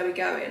down to where we're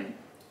going.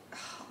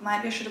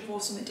 Maybe I should have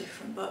worn something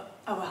different, but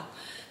oh well.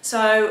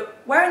 So,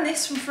 wearing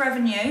this from Forever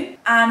New,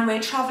 and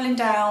we're travelling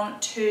down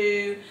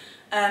to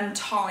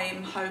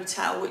THYME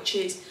Hotel, which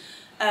is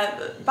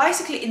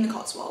basically in the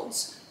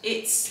Cotswolds.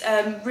 It's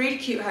a really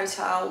cute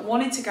hotel,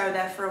 wanted to go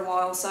there for a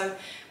while, so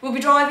we'll be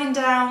driving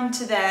down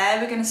to there.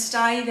 We're going to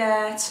stay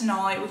there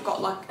tonight. We've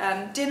got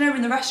like dinner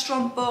in the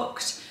restaurant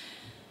booked,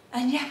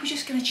 and yeah, we're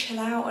just going to chill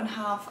out and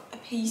have a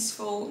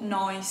peaceful,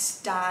 nice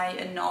day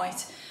and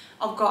night.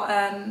 I've got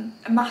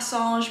a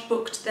massage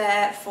booked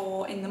there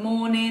for in the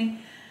morning,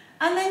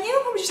 and then yeah,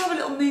 we'll probably just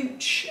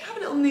have a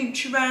little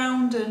mooch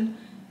around, and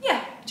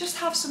yeah, just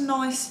have some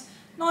nice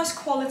nice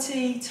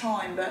quality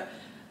time, but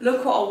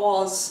look what I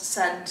was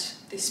sent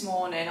this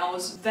morning. I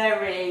was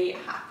very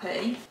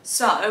happy.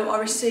 So I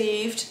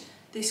received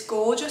this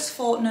gorgeous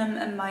Fortnum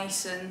and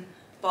Mason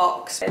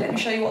box. Let me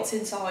show you what's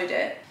inside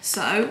it.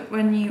 So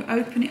when you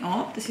open it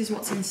up, this is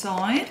what's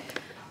inside.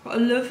 Got a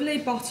lovely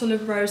bottle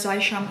of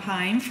rosé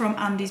champagne from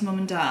Andy's mum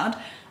and dad.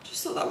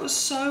 Just thought that was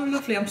so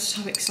lovely. I'm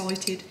so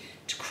excited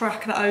to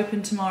crack that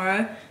open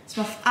tomorrow. It's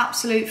my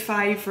absolute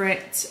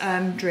favourite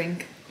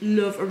drink.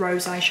 Love a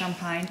rosé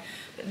champagne.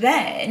 But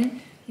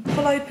then you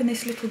pull open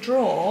this little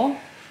drawer.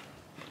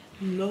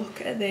 Look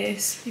at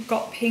this. You've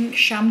got pink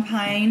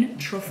champagne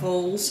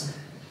truffles.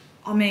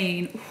 I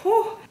mean,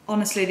 whew,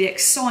 honestly, the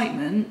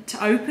excitement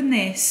to open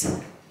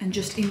this and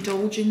just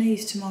indulge in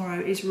these tomorrow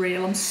is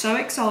real. I'm so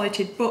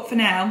excited, but for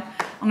now,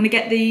 I'm gonna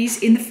get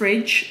these in the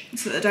fridge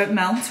so that they don't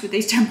melt with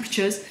these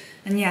temperatures.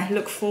 And yeah,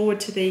 look forward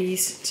to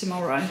these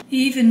tomorrow.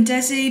 Even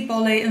Desi,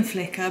 Bolly and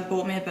Flicker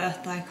bought me a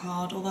birthday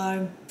card,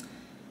 although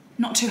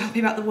not too happy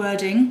about the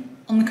wording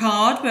on the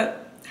card,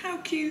 but how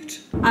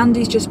cute.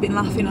 Andy's just been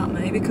laughing at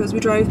me because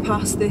we drove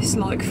past this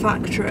like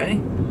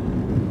factory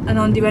and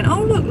Andy went,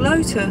 oh look,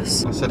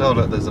 Lotus. I said, oh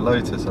look, there's a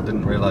Lotus. I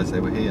didn't realise they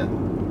were here.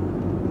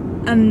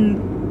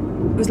 And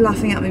was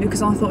laughing at me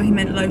because I thought he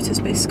meant Lotus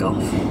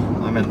Biscoff.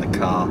 I meant the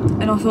car.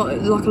 And I thought it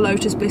was like a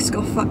Lotus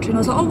Biscoff factory and I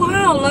was like, oh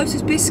wow,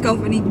 Lotus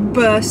Biscoff, and he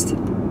burst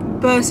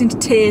into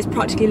tears,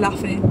 practically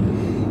laughing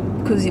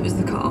because it was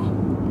the car.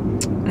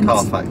 And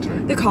car factory.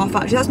 The car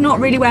factory. That's not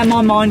really where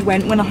my mind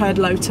went when I heard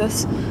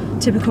Lotus.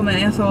 Typical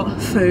me, I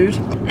thought food.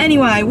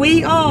 Anyway,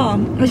 we are,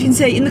 as you can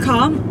see, in the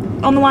car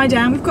on the way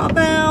down. We've got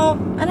about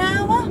an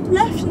hour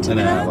left until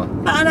we're there.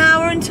 About an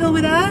hour until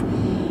we're there.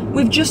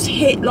 We've just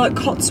hit like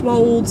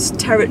Cotswolds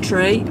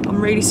territory.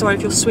 I'm really sorry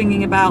if you're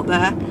swinging about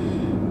there.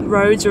 The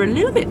roads are a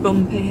little bit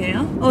bumpy here.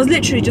 I was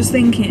literally just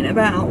thinking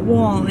about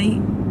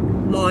why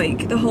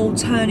like the whole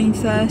turning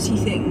 30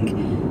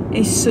 thing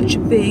is such a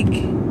big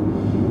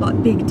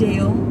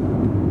deal.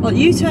 Like were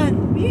you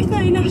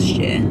 30 last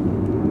year?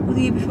 Or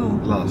the year before?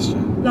 Last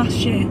year. Last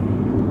year.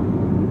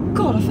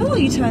 God, I feel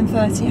like you turned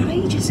 30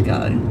 ages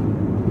ago.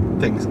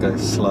 Things go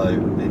slow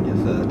in your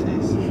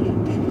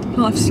 30s.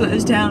 Life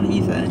slows down in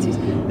your 30s.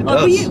 It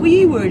Like, does. were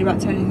you worried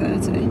about turning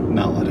 30?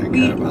 No, I don't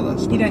care about that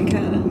stuff. You don't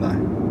care?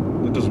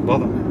 No, it doesn't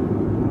bother me.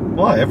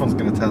 Why? Everyone's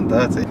going to turn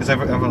 30 because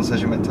everyone says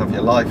you're meant to have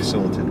your life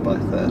sorted by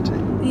 30.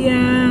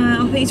 Yeah,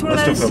 I think it's one of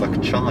those. I still feel like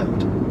a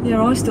child.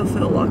 Yeah, I still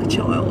feel like a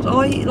child.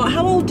 Like,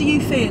 how old do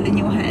you feel in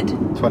your head?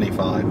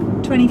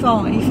 25.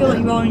 25? You feel like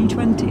you are in your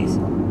 20s?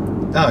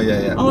 Oh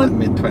yeah, like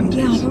mid-20s.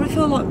 Yeah, I probably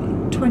feel like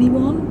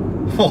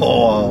 21.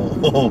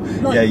 Oh,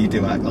 like, yeah, you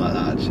do act like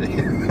that actually.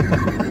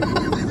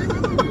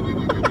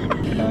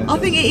 I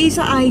think it is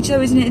that age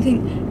though, isn't it? I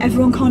think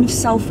everyone kind of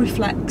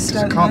self-reflects,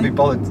 don't they? Can't be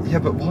bothered. Yeah,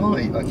 but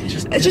why? Like,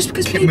 just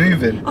because keep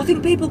moving. I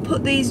think people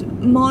put these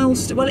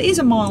milestones. Well, it is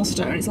a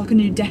milestone. It's like a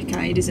new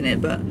decade, isn't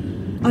it? But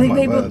I think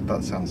people. Word,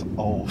 that sounds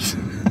old.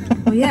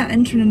 Well, yeah,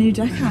 entering a new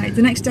decade.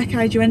 The next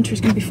decade you enter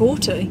is going to be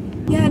 40.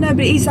 Yeah, no,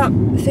 but it is that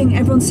thing.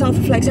 Everyone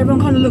self-reflects.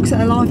 Everyone kind of looks at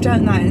their life,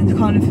 don't they? And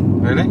kind of.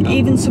 Really?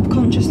 Even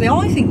subconsciously,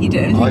 I think you do.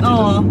 And think,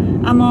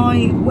 am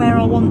I where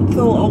I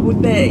thought I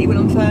would be when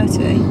I'm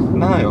 30?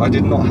 No, I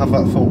did not have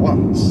that thought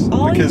once.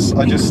 Because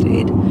I just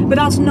did. But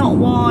that's not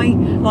why.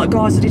 Like,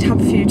 guys, I did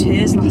have a few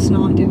tears last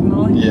night, didn't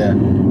I? Yeah.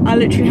 I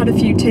literally had a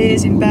few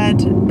tears in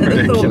bed.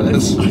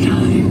 Ridiculous. I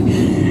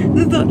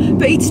know.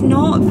 But it's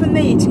not, for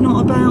me, it's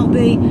not about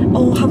the,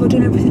 oh, have I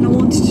done everything I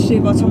wanted to do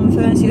by the time I'm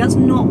 30? That's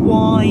not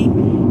why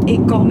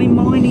it got me.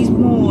 Mine is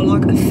more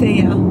like a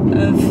fear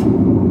of,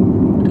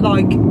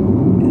 like,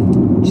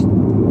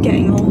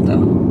 getting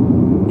older.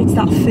 It's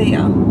that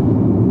fear.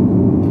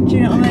 Do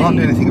you know what I mean? You can't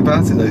do anything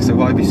about it though, so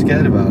why be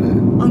scared about it?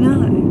 I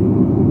know.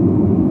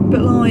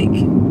 But like,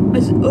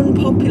 as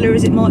unpopular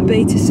as it might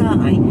be to say,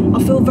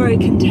 I feel very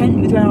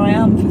content with where I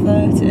am for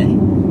 30.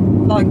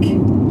 Like,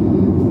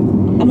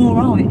 I'm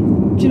alright.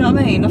 Do you know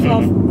what I mean? I feel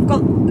I've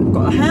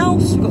got a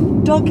house, I've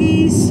got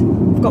doggies,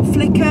 I've got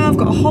Flicker, I've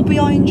got a hobby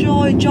I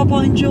enjoy, a job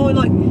I enjoy.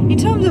 Like, in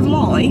terms of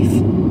life,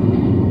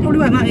 probably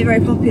won't make me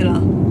very popular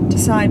to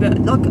say, but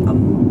like,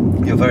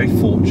 you're very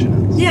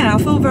fortunate. Yeah, I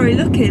feel very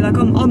lucky. Like,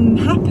 I'm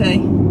happy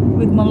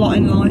with my lot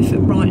in life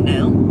right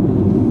now.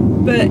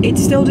 But it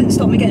still didn't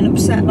stop me getting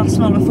upset last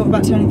night when I thought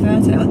about turning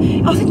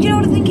 30. I think, do you know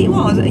what I think it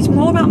was? It's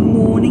more about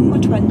mourning my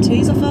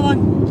 20s. I feel like...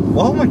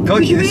 Oh my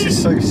god, this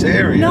is so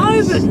serious.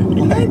 No,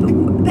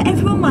 but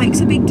everyone makes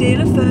a big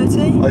deal of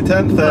 30. I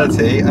turned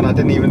 30 and I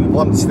didn't even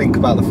once think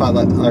about the fact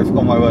that,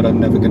 oh my word, I'm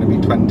never going to be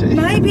 20.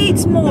 Maybe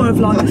it's more of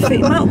like a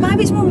female...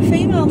 Maybe it's more of a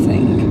female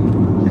thing.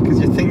 Yeah, because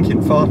you're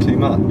thinking far too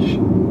much.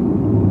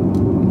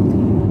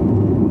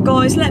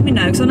 Guys, let me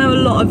know, because I know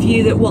a lot of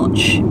you that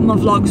watch my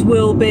vlogs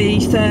will be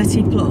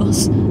 30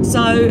 plus.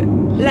 So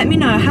let me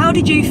know, how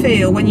did you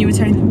feel when you were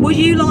turning? Were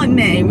you like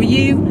me? Were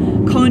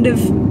you kind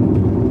of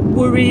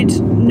worried,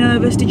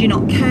 nervous? Did you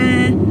not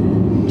care?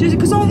 Just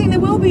because I think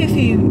there will be a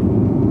few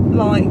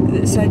like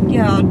that said,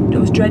 yeah, I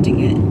was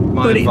dreading it.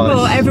 But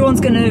everyone's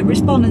going to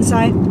respond and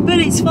say, but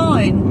it's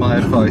fine. My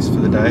advice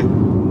for the day: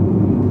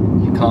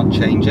 you can't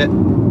change it.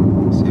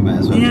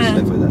 as well. Just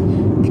live with it.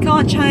 If you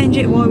can't change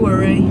it, why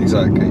worry?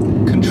 Exactly.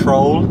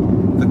 Control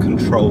the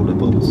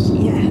controllables.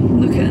 Yeah,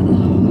 look at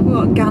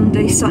what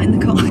Gandhi sat in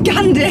the car.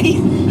 Gandhi!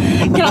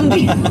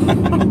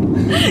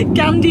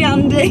 Gandhi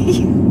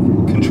Andy.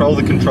 Control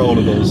the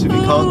controllables. If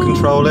you can't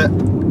control it,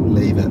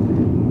 leave it.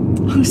 I'm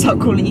going to start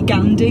calling you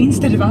Gandhi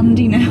instead of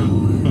Andy now.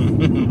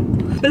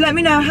 But let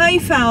me know how you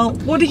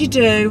felt. What did you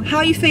do? How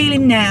are you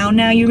feeling now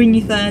you're in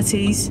your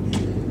 30s?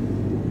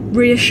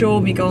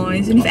 Reassure me,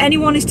 guys. And if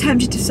anyone is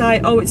tempted to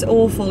say, oh, it's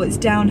awful, it's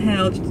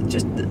downhill,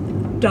 just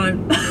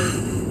don't.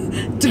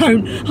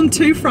 Don't. I'm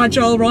too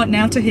fragile right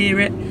now to hear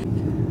it.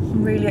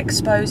 I'm really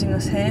exposing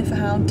us here for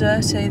how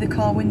dirty the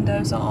car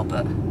windows are,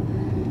 but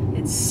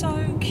it's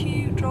so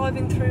cute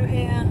driving through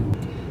here.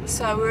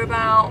 So we're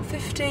about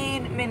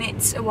 15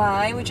 minutes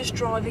away. We're just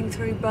driving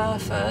through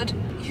Burford.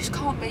 You just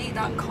can't beat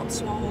that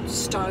Cotswold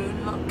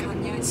stone look,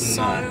 can you? It's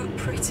so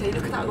pretty.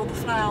 Look at that, all the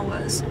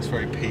flowers. It's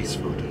very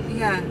peaceful.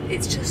 Yeah,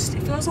 it's just,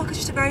 it feels like it's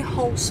just a very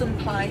wholesome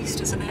place,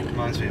 doesn't it?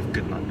 Reminds me of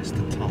Goodnight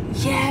Mr. Tom.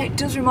 Yeah, it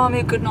does remind me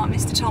of Goodnight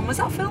Mr. Tom. Was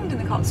that filmed in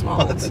the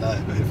Cotswolds? I don't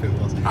know, but if it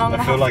was,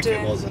 I feel like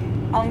it wasn't.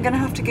 I'm going to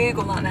have to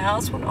Google that now.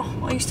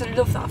 I used to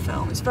love that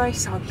film. It's very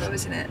sad though,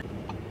 isn't it?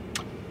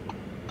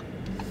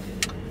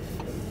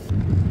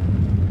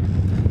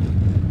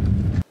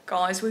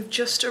 Guys, we've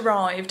just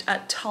arrived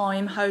at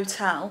THYME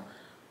Hotel.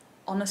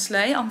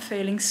 Honestly, I'm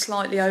feeling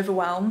slightly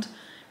overwhelmed.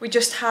 We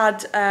just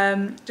had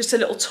just a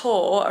little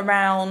tour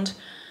around.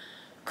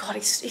 God,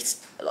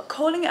 it's like,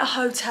 calling it a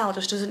hotel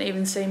just doesn't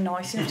even seem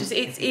nice enough.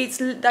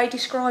 They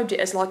described it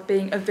as like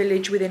being a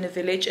village within a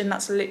village, and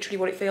that's literally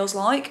what it feels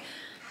like.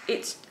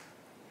 It's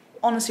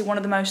honestly one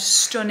of the most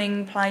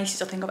stunning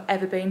places I think I've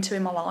ever been to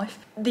in my life.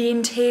 The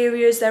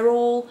interiors, they're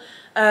all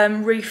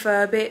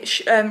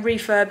refurbished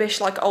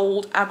like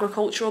old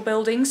agricultural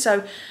buildings.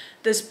 So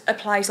there's a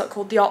place like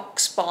called the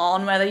Ox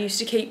Barn where they used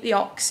to keep the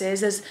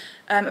oxes. There's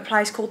a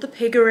place called the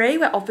Piggery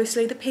where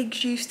obviously the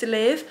pigs used to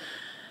live.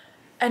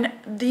 And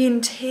the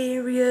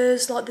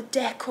interiors, like the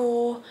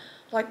decor,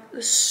 like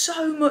there's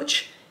so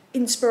much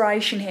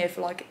inspiration here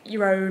for like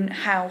your own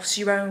house,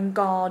 your own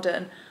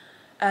garden.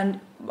 And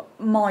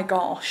my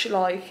gosh,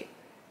 like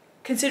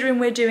considering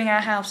we're doing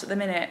our house at the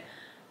minute,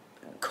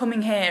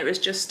 coming here has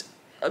just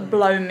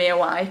blown me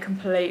away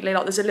completely.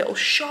 Like there's a little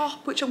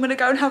shop which I'm going to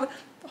go and have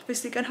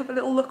a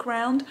little look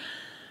around.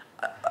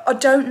 I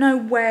don't know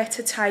where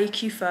to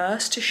take you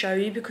first to show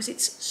you because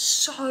it's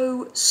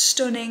so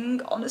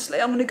stunning.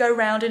 Honestly, I'm going to go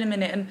around in a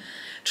minute and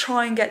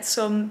try and get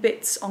some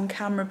bits on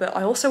camera, but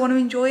I also want to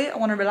enjoy it. I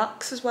want to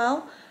relax as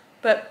well.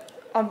 But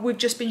we've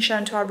just been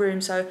shown to our room,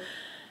 so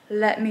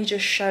let me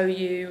just show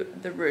you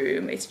the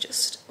room. It's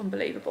just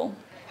unbelievable.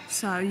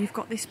 So you've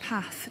got this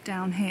path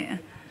down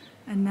here,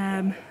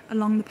 and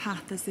along the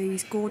path there's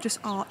these gorgeous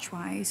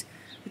archways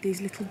with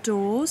these little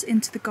doors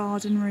into the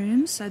garden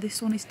rooms. So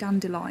this one is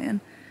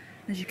dandelion.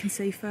 As you can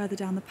see further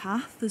down the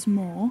path there's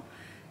more.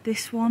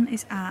 This one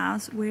is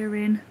ours. We're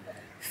in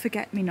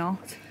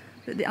Forget-Me-Not.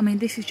 But I mean,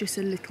 this is just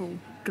a little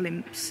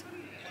glimpse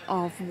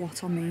of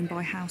what I mean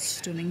by how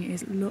stunning it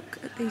is. Look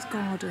at these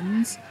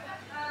gardens.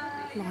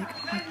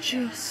 Like, I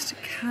just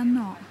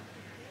cannot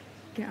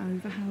get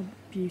over how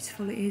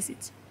beautiful it is.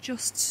 It's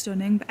just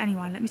stunning. But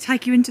anyway, let me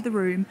take you into the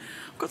room.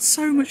 I've got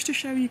so much to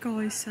show you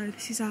guys. So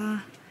this is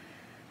our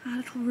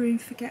little room,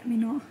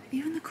 Forget-Me-Not.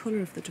 Even the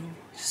colour of the door,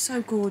 it's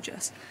so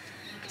gorgeous.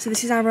 So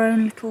this is our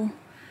own little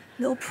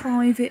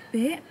private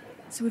bit.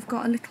 So we've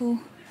got a little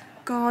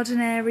garden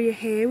area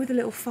here with a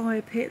little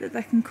fire pit that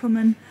they can come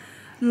and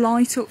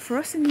light up for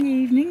us in the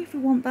evening if we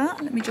want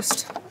that. Let me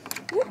just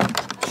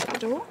shut the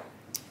door.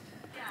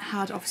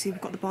 Obviously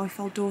we've got the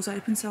bifold doors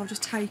open, so I'll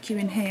just take you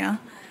in here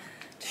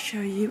to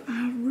show you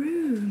our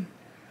room.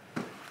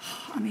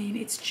 I mean,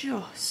 it's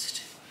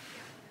just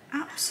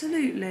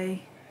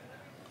absolutely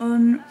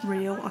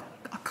unreal.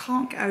 I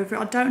can't get over it.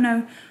 I don't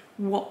know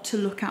what to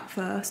look at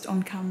first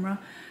on camera.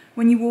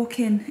 When you walk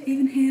in,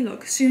 even here,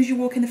 look, as soon as you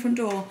walk in the front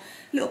door,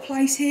 little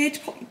place here to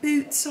pop your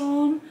boots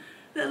on,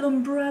 little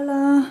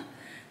umbrella.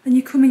 Then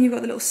you come in, you've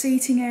got the little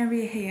seating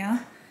area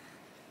here.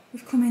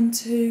 We've come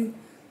into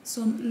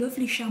some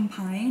lovely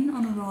champagne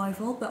on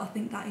arrival, but I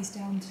think that is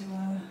down to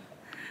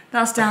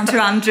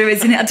Andrew,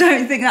 isn't it? I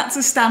don't think that's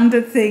a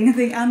standard thing. I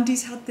think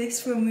Andy's had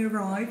this when we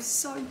arrived.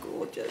 So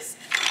gorgeous.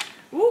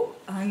 Oh,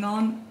 hang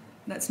on.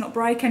 Let's not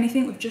break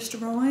anything. We've just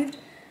arrived.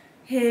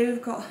 Here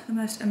we've got the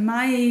most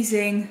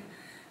amazing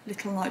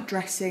little like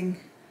dressing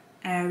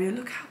area.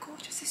 Look how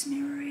gorgeous this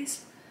mirror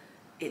is.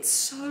 It's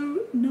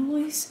so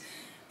nice.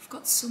 We've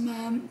got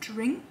some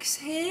drinks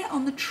here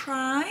on the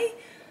tray.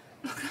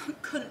 Look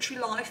at Country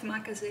Life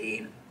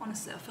magazine.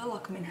 Honestly, I feel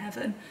like I'm in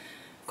heaven.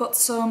 We've got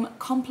some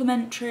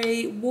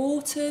complimentary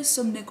waters,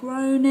 some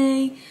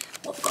Negroni.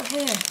 What have we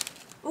got here?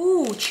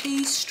 Oh,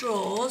 cheese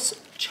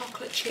straws,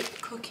 chocolate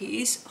chip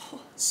cookies.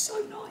 Oh,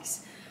 so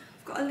nice.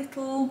 We've got a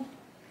little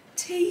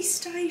tea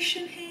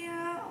station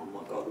here. Oh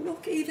my god,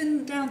 look,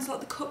 even down to like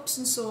the cups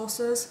and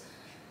saucers.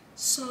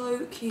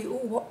 So cute.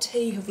 Oh, what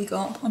tea have we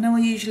got? I know I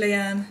usually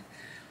I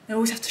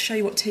always have to show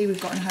you what tea we've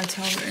got in a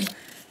hotel room.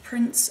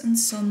 Prince and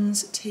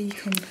Sons Tea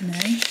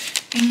Company.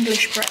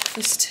 English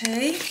breakfast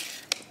tea.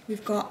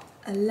 We've got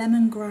a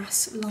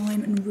lemongrass,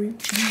 lime and root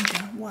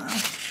ginger. Wow.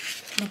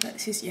 I bet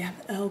this is, yeah,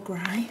 Earl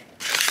Grey.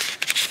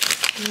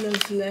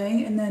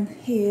 Lovely. And then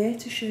here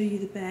to show you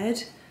the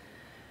bed.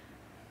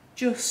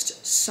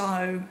 Just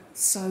so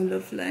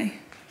lovely.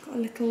 Got a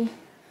little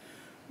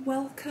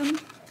welcome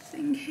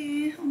thing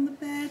here on the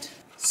bed.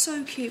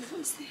 So cute.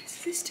 What is this?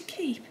 Is this to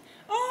keep?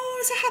 Oh,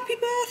 it's a happy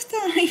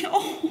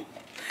birthday.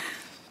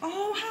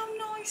 Oh,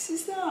 how nice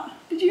is that?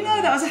 Did you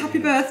know that was a happy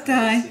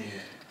birthday?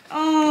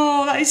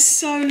 Oh, that is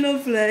so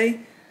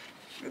lovely.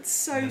 That's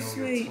so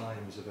sweet. All your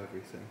times of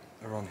everything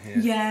are on here.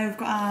 Yeah, we've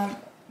got our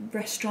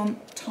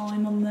restaurant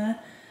time on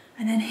there.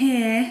 And then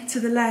here to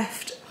the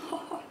left,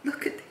 oh,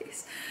 look at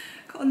this.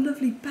 Got a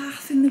lovely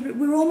bath in the room.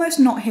 We're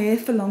almost not here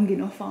for long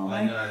enough, are we?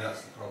 I know,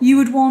 that's the problem. You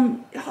would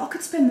want, I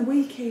could spend the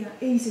week here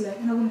easily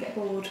and I wouldn't get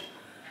bored.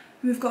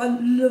 We've got a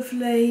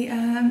lovely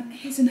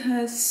his and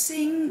hers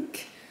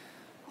sink.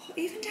 Oh,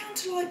 even down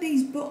to like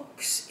these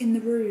books in the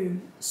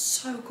room.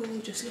 So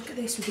gorgeous. Look at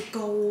this with the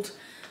gold,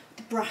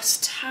 the brass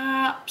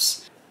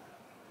taps.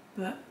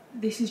 But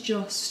this is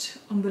just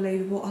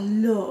unbelievable. I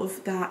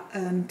love that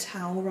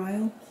towel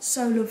rail.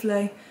 So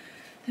lovely.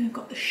 Then we've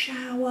got the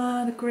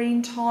shower, the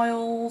green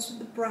tiles,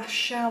 the brass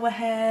shower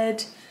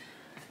head.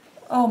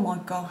 Oh my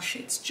gosh,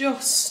 it's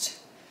just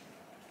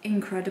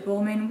incredible.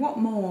 I mean, what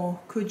more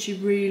could you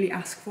really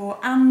ask for?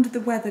 And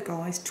the weather,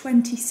 guys,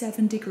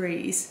 27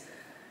 degrees.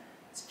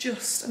 It's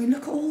just, I mean,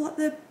 look at all like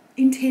the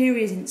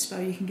interiors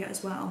inspo you can get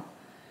as well.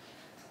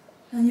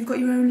 And you've got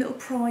your own little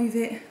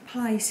private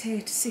place here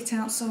to sit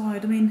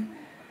outside. I mean,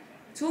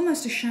 it's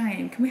almost a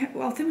shame. Can we have,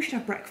 well, I think we should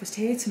have breakfast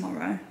here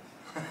tomorrow.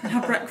 And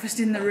have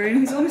breakfast in the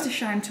room. It's almost a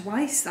shame to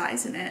waste that,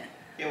 isn't it?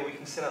 Yeah, well, we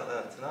can sit out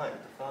there tonight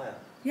with the fire.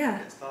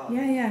 Yeah,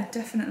 yeah,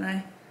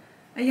 definitely.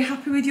 Are you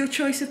happy with your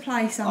choice of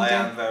place, Andy? I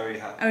am very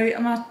happy.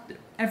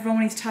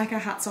 Everyone needs to take our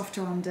hats off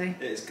to Andy.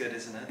 It's good,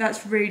 isn't it?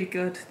 That's really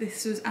good.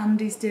 This was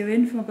Andy's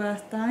doing for my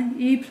birthday. Are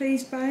you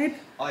pleased, babe?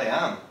 I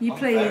am. You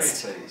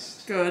pleased? Very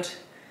pleased. Good.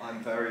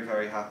 I'm very,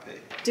 very happy.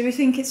 Do we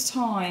think it's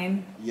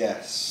time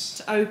Yes.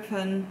 to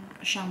open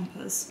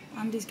champers?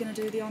 Andy's going to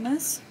do the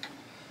honours.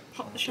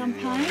 Pop the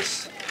champagne.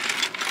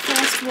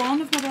 First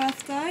one of my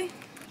birthday.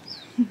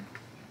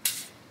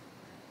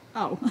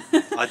 Oh.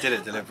 I did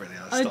it deliberately.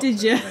 Oh,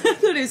 did you? I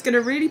thought it was going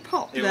to really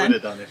pop then. It would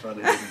have done if I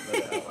didn't let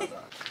it out like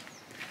that.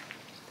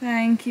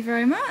 Thank you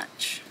very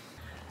much.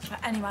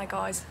 But anyway,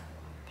 guys,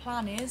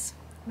 plan is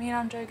me and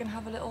Andrew are going to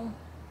have a little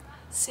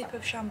sip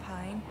of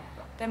champagne.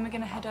 Then we're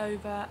going to head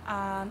over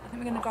and I think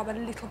we're going to grab a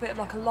little bit of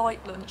like a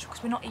light lunch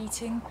because we're not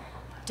eating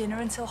dinner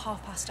until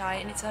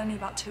 8:30 and it's only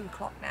about 2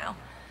 o'clock now.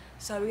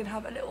 So we're going to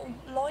have a little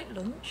light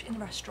lunch in the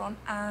restaurant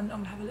and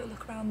I'm going to have a little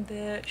look around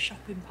the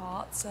shopping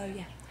part. So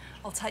yeah,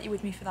 I'll take you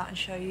with me for that and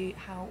show you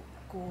how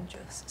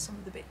gorgeous some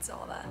of the bits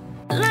are there.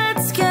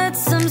 Let's get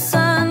some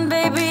sun,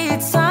 baby,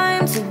 it's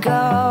time to go.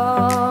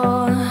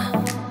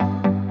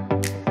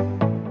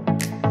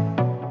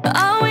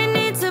 All we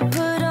need to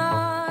put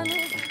on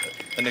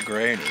A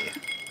Negroni.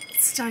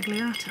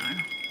 Stagliato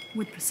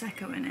with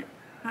Prosecco in it.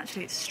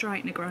 Actually, it's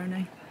straight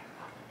Negroni.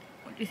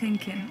 What are you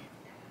thinking?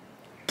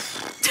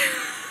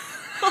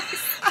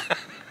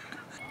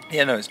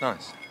 Yeah, no, it's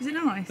nice. Is it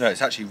nice? No,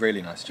 it's actually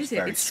really nice. Just Is it?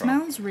 very It strong.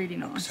 smells really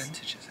nice. What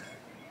percentage is it?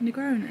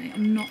 Negroni?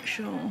 I'm not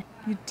sure.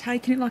 You're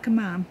taking it like a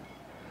man.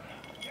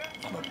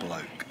 I'm a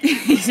bloke.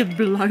 He's a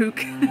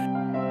bloke.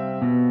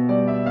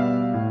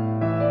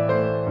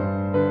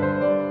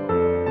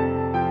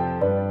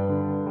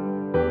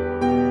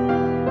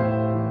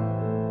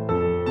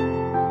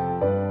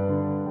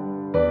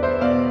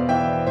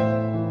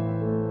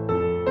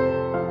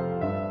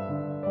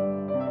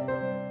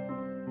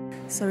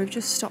 So we've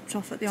just stopped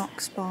off at the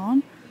Ox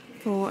Barn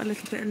for a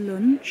little bit of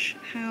lunch.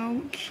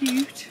 How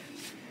cute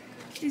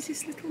is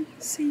this little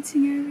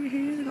seating area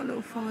here? They've got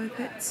little fire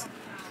pits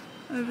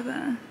over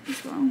there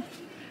as well.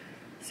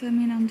 So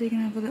me and Andy are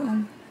going to have a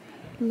little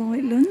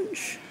light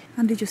lunch.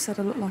 Andy just said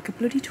I look like a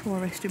bloody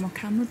tourist with my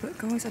camera, but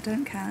guys, I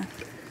don't care.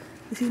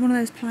 This is one of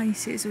those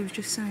places, I was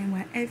just saying,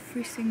 where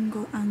every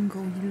single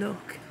angle you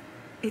look,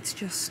 it's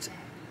just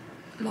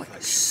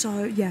like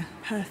so, yeah,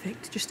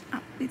 perfect. Just,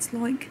 it's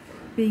like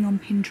being on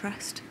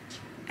Pinterest.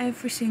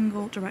 Every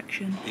single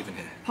direction. Even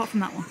here. Apart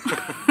from that one.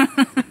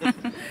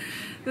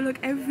 But look,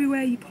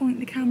 everywhere you point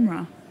the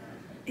camera,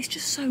 it's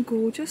just so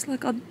gorgeous.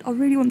 Like, I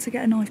really want to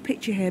get a nice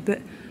picture here,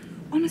 but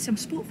honestly, I'm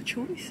sport for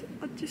choice.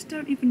 I just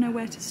don't even know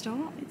where to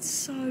start. It's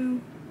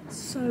so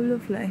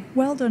lovely.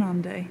 Well done,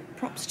 Andy.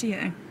 Props to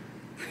you.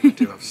 I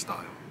do have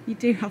style. You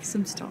do have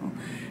some style.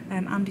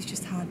 Andy's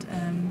just had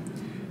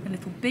a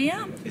little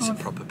beer. It's a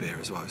proper beer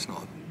as well, it's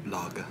not a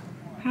lager.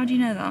 How do you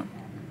know that?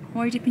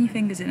 Why are you dipping your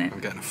fingers in it?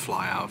 I'm getting a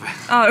fly out of it.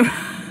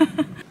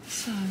 Oh.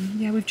 So,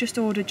 yeah, we've just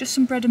ordered just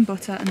some bread and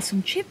butter and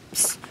some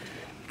chips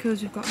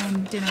because we've got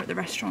dinner at the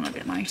restaurant a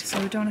bit later, so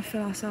we don't want to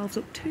fill ourselves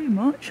up too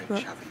much,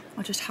 but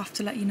I just have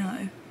to let you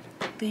know,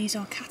 these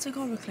are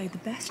categorically the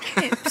best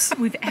chips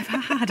we've ever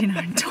had in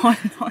our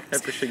entire lives.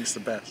 Everything's the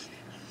best.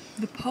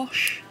 The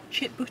posh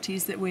chip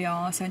butties that we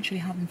are essentially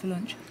having for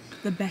lunch.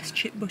 The best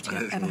chip butty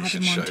I've ever had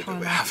in my show entire that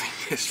we're life.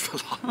 having this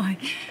for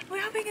lunch.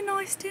 We're having a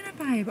nice dinner,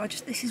 babe.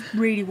 This is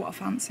really what I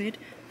fancied.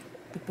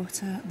 The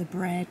butter, the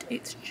bread,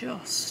 it's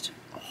just...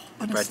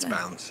 The bread's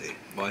bouncy.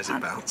 Why is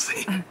it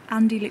bouncy?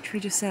 Andy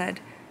literally just said,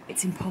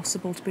 it's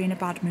impossible to be in a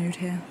bad mood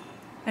here.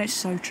 And it's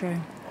so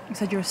true. He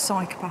said you're a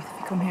psychopath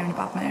if you come here in a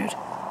bad mood.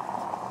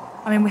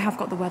 I mean, we have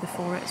got the weather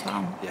for it as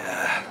well.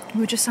 Yeah.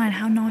 We were just saying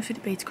how nice would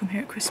it be to come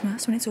here at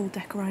Christmas when it's all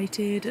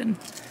decorated and...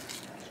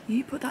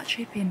 You put that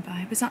chip in,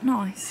 babe. Is that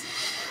nice?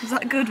 Is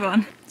that a good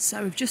one?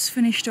 So we've just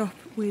finished up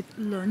with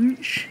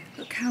lunch.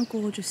 Look how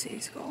gorgeous it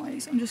is,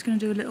 guys. I'm just going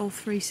to do a little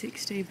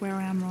 360 of where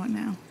I am right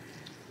now.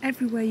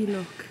 Everywhere you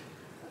look,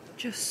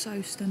 just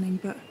so stunning.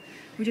 But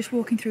we're just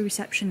walking through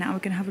reception now. We're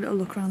going to have a little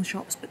look around the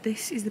shops. But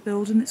this is the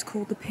building that's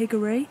called the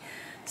Piggery.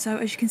 So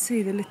as you can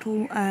see, the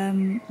little,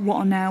 what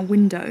are now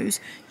windows,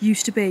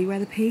 used to be where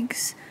the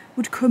pigs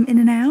would come in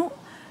and out.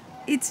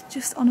 It's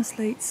just,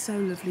 honestly, it's so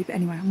lovely. But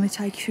anyway, I'm going to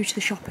take you through to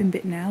the shopping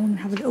bit now and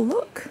have a little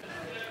look.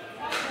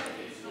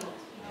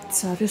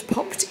 So I've just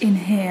popped in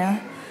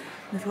here.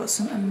 They've got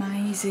some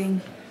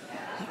amazing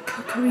like,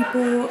 cookery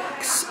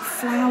books,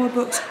 flower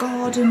books,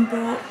 garden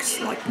books,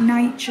 like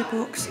nature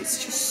books.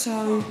 It's just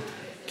so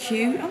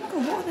cute. Oh my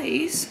god, what are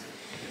these?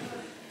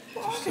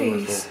 What are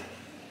these?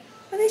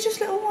 Are these just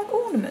little like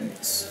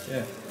ornaments?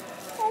 Yeah.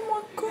 Oh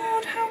my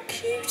god, how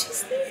cute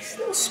is this?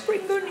 Little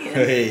spring onion.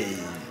 Hey.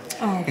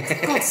 Oh,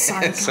 for God's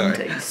sake,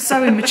 Andy.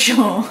 So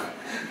immature.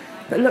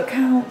 But look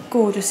how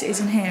gorgeous it is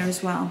in here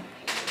as well.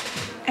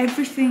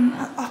 Everything,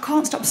 I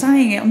can't stop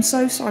saying it, I'm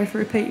so sorry for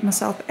repeating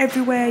myself, but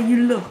everywhere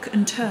you look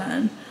and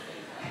turn,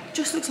 it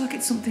just looks like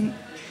it's something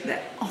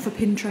that off a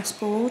Pinterest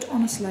board.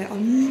 Honestly, I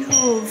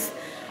love,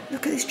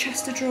 look at this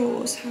chest of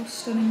drawers, how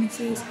stunning this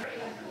is.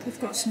 They've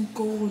got some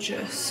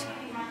gorgeous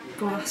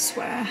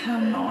glassware, how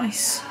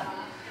nice.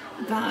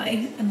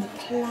 They, and the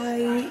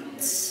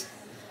plates.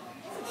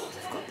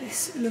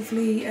 This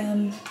lovely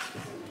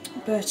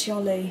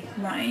Bertioli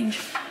range.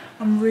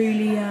 I'm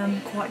really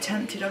quite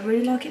tempted. I'd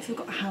really like it if they've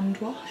got a hand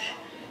wash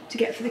to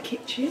get for the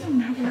kitchen. I'm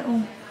gonna have a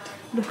little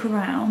look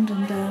around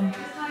and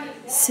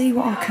see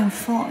what I can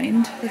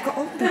find. They've got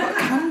a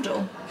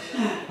candle.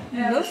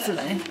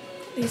 Lovely.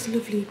 These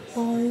lovely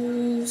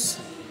bowls.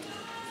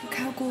 Look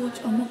how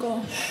gorgeous. Oh my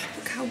gosh!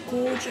 Look how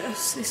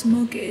gorgeous this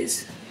mug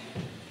is.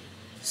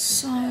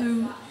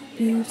 So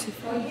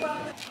beautiful.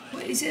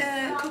 What, is it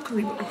a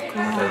cookery book?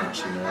 I don't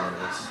actually know what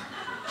it is.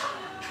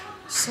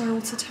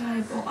 Soil to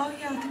table. Oh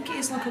yeah, I think it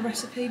is like a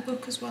recipe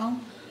book as well.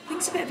 I think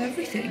it's a bit of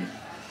everything.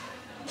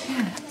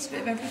 Yeah, it's a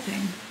bit of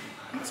everything.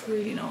 That's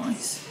really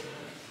nice.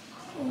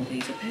 All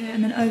these up here,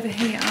 and then over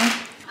here,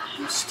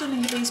 how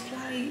stunning are these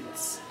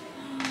plates?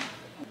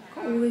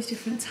 Got all these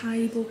different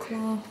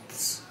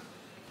tablecloths.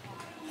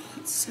 Oh,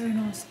 it's so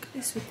nice. Look at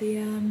this with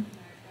the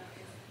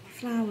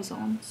flowers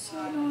on.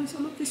 So nice. I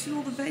love this with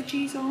all the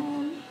veggies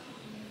on.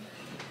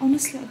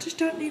 Honestly, I just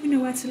don't even know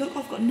where to look.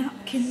 I've got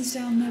napkins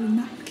down there with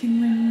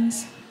napkin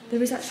rings.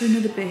 There is actually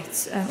another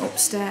bit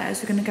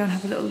upstairs. We're going to go and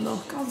have a little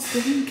look. Oh,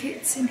 there's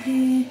blankets in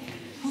here.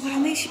 Oh god,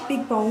 and these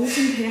big bowls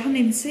in here. I hadn't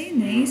even seen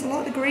these. I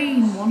like the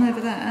green one over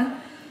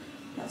there.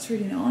 That's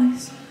really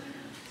nice.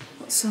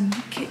 Got some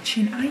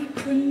kitchen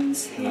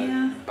aprons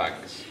here.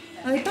 Bags.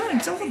 Are they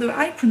bags? I thought they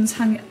were aprons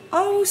hanging.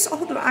 Oh, so I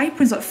thought they were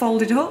aprons like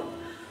folded up.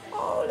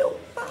 Oh, little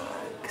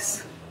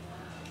bags.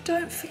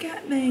 Don't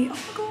forget me. Oh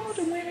my god,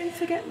 I'm wearing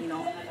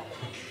forget-me-not.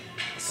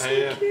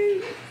 So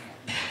cute.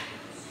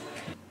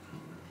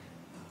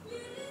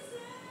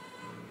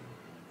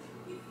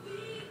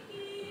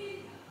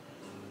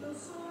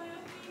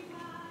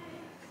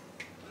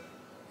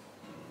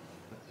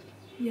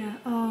 Yeah,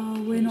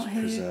 oh, we're not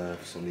here.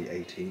 Preserves on the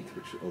 18th,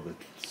 or the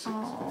 6th.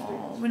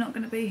 Oh, we're not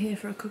going to be here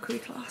for a cookery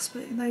class,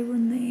 but they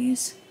run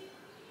these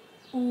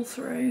all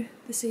through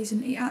the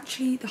season.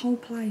 The whole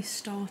place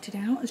started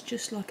out as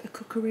just like a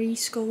cookery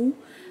school,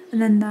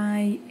 and then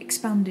they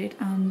expanded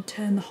and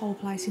turned the whole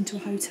place into a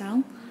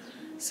hotel.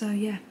 So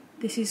yeah,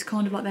 this is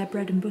kind of like their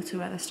bread and butter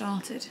where they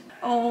started.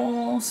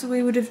 Oh, so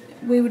we would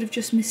have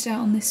just missed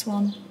out on this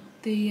one.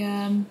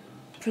 The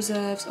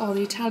preserves. Oh,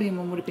 the Italian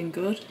one would have been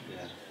good.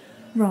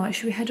 Right,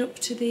 should we head up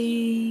to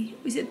the,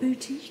 is it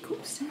boutique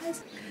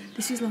upstairs?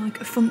 This is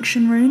like a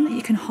function room that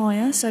you can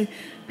hire, so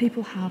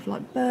people have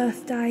like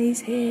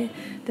birthdays here.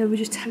 They were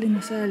just telling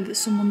us earlier that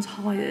someone's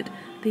hired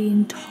the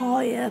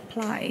entire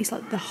place,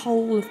 like the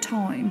whole of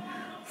THYME,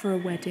 for a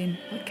wedding.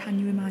 Like, can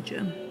you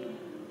imagine?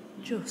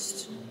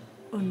 Just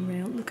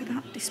unreal. Look at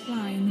that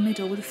display in the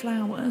middle with the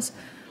flowers.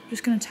 I'm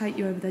just going to take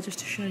you over there just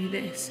to show you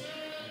this.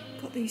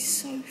 Got these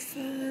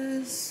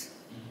sofas.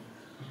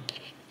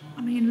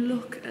 I mean,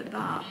 look at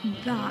that.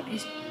 That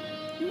is...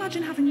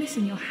 Imagine having this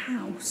in your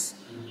house.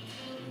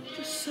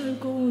 Just so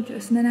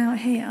gorgeous. And then out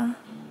here,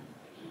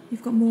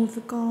 you've got more of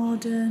the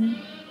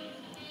garden.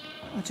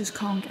 I just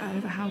can't get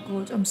over how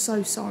gorgeous. I'm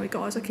so sorry,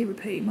 guys. I keep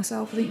repeating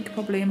myself. I think you can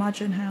probably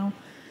imagine how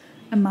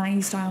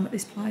amazed I am at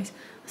this place.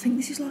 I think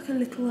this is like a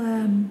little,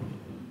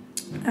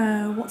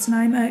 what's the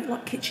name?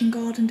 Like kitchen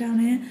garden down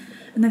here.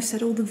 And they've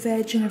said all the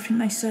veg and everything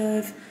they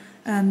serve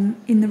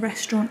in the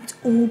restaurant. It's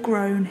all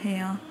grown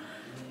here.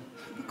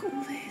 Look at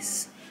all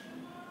this.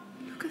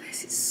 Look at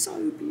this, it's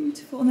so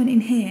beautiful. And then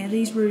in here,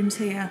 these rooms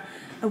here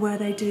are where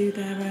they do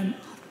their,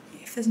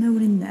 if there's no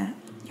one in there,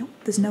 yep,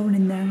 there's no one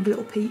in there, and a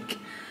little peek.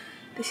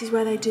 This is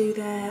where they do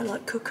their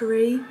like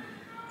cookery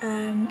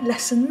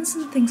lessons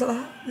and things like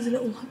that. There's a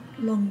little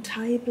long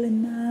table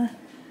in there.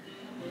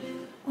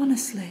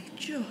 Honestly,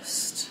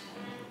 just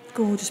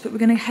gorgeous. But we're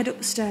going to head up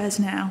the stairs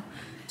now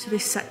to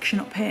this section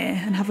up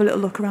here and have a little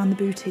look around the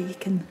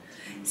boutique and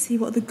see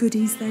what the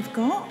goodies they've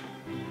got.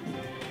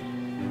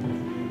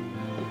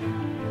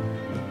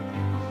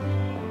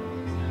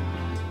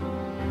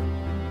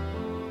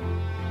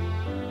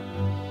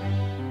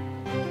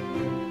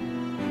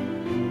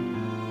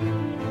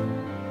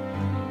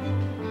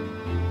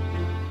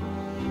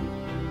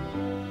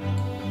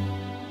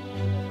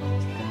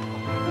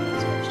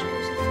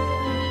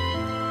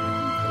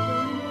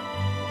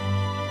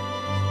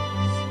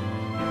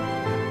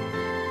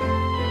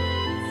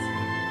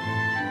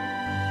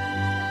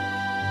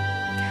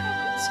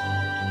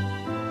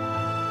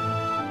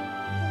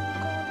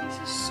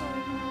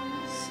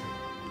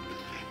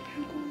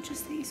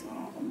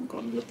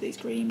 These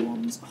green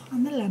ones, oh,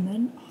 and the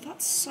lemon. Oh,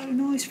 that's so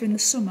nice for in the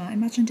summer.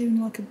 Imagine doing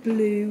like a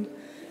blue,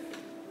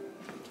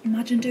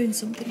 imagine doing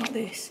something like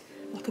this,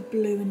 like a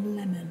blue and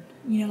lemon,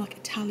 you know, like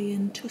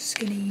Italian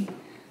Tuscany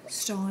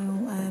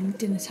style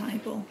dinner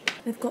table.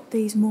 They've got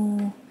these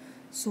more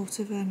sort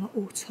of like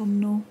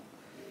autumnal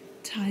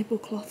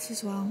tablecloths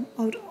as well.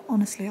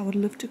 Honestly, I would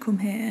love to come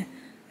here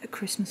at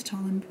Christmas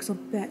time because I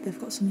bet they've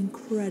got some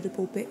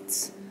incredible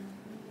bits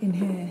in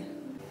here.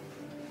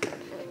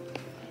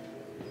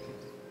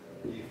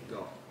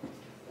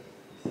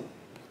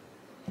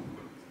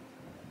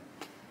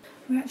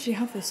 We actually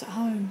have this at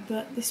home,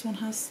 but this one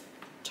has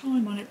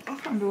THYME on it. I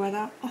can't remember where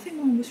that. I think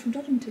one was from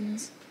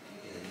Doddington's.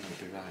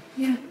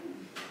 Yeah,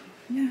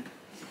 yeah,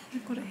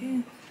 they've got it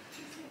here.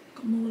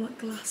 Got more like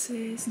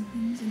glasses and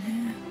things in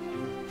here.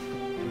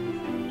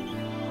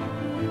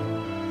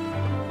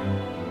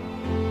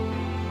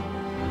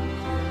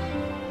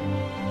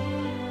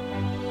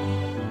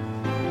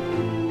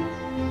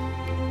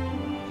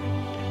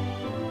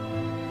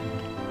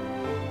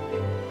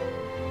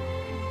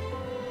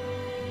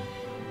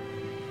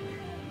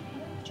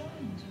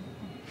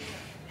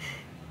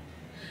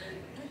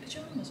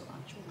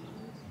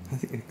 I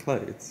think they're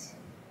clothes.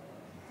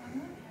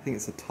 I think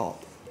it's a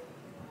top.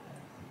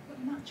 But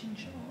matching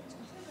shorts.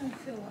 I think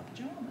they feel like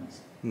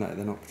pyjamas. No,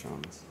 they're not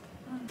pyjamas.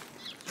 Oh.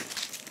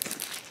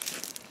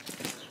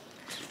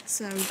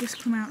 So we've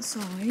just come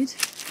outside,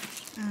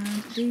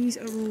 and these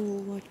are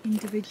all like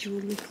individual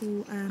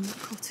little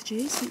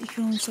cottages that you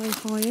can also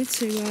hire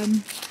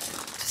to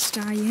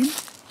stay in.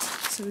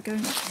 So we're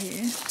going up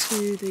here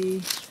to the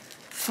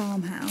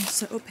farmhouse.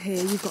 So up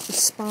here you've got the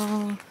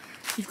spa,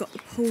 you've got the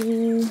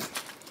pool,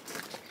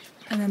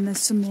 and then there's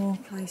some more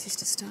places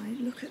to stay.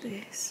 Look at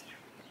this.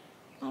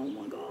 Oh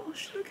my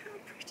gosh, look how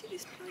pretty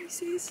this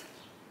place is.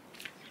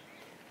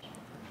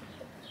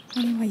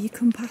 Anyway, you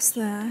come past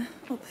there,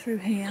 up through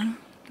here.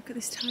 Look at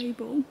this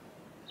table.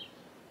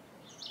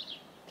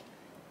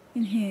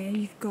 In here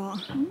you've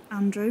got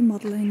Andrew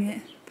modelling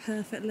it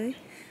perfectly.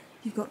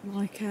 You've got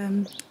like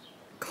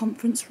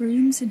conference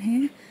rooms in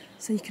here,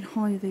 so you can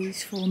hire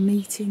these for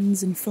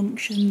meetings and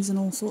functions and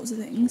all sorts of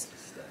things.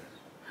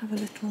 Have a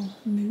little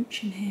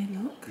mooch in here,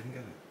 look. You can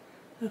go.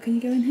 Oh, can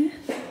you go in here?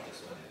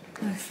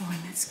 Oh, fine,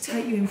 let's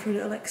take you in for a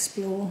little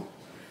explore.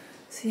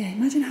 So yeah,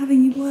 imagine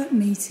having your work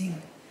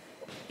meeting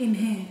in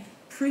here.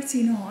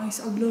 Pretty nice.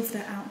 I love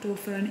their outdoor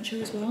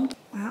furniture as well.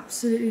 I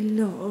absolutely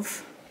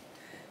love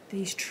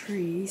these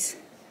trees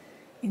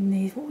in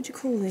these, what would you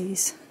call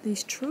these?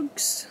 These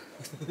trugs?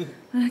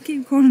 And I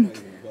keep calling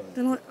them,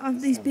 they're like,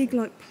 these big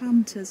like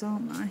planters,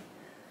 aren't they?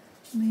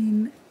 I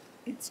mean,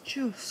 it's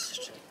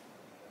just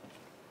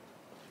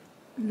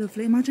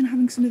lovely. Imagine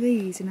having some of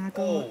these in our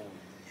garden.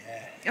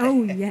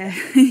 Oh yeah.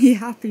 You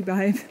happy,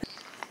 babe?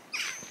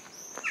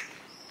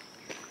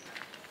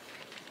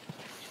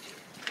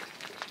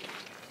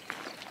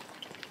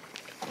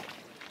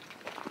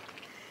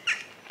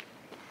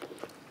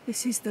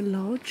 This is the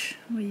lodge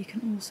where you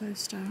can also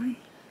stay.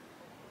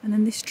 And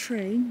then this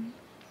tree,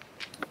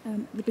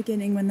 at the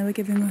beginning when they were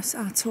giving us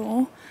our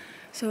tour,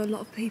 so a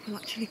lot of people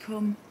actually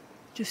come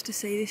just to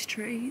see this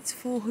tree. It's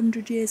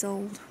 400 years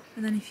old.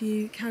 And then if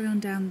you carry on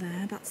down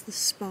there, that's the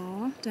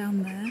spa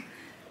down there.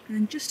 And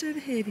then just over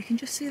here, if you can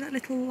just see that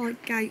little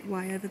like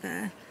gateway over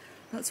there,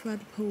 that's where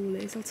the pool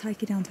is. I'll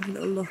take you down to have a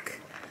little look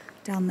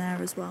down there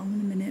as well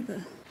in a minute.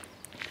 But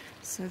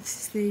so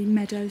this is the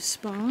Meadow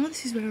Spa.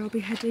 This is where I'll be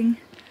heading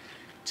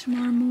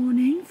tomorrow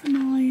morning for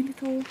my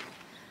little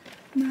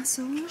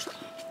massage.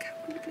 Oh,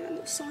 look at that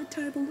little side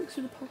table, looks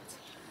at the pot.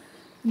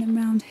 And then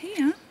round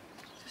here,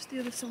 just the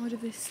other side of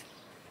this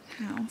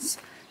house,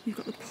 you've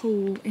got the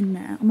pool in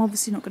there. I'm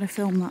obviously not going to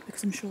film that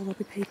because I'm sure there'll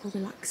be people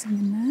relaxing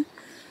in there.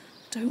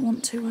 Don't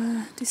want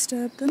to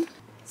disturb them.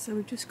 So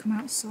we've just come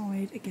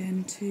outside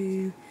again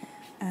to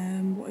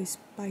what is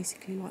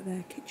basically like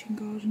their kitchen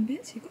garden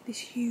bit. So you've got this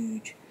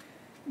huge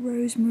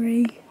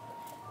rosemary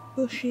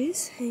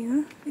bushes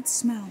here. It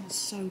smells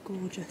so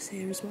gorgeous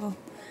here as well.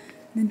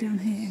 And then down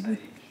here,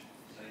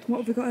 what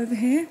have we got over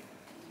here?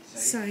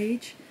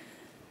 Sage.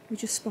 We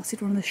just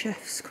spotted one of the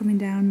chefs coming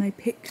down. They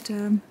picked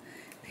some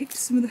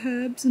of the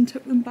herbs and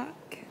took them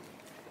back.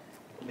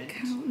 Look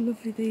how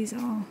lovely these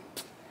are.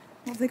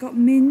 What have they got?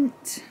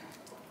 Mint.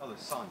 Oh, there's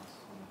signs.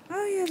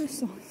 Oh yeah, there's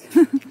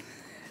signs.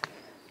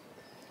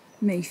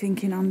 Me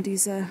thinking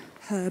Andy's a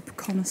herb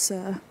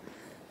connoisseur.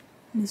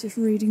 And he's just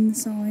reading the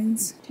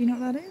signs. Do you know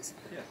what that is?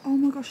 Yeah. Oh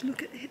my gosh,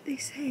 look at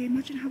this here.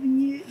 Imagine having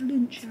your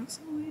lunch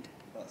outside.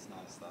 That's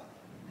nice, that.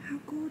 How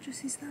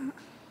gorgeous is that?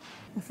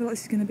 I feel like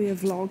this is going to be a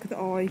vlog that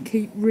I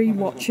keep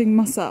re-watching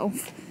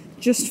myself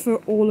just for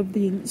all of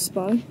the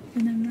inspo.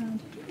 And then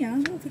round here,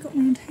 what have we got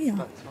round here?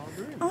 Back to our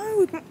room. Oh,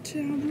 we're back to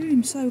our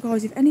room. So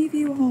guys, if any of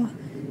you are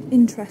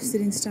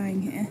interested in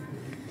staying here,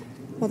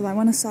 by the way,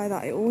 when I say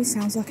that, it always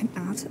sounds like an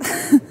ad.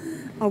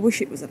 I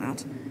wish it was an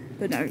ad,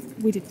 but no,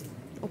 we did,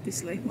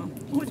 obviously. Well,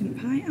 I didn't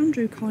pay.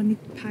 Andrew kindly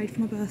paid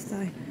for my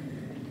birthday.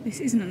 This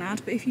isn't an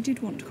ad, but if you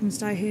did want to come and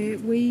stay here,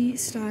 we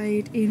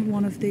stayed in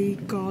one of the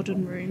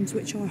garden rooms,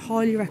 which I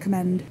highly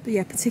recommend. But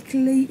yeah,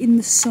 particularly in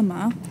the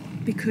summer,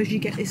 because you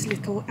get this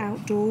little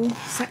outdoor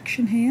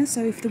section here.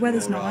 So if the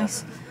weather's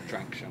nice,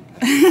 Drank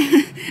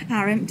champagne.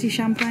 our empty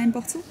champagne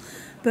bottle.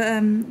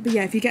 But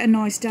yeah, if you get a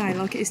nice day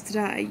like it is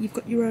today, you've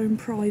got your own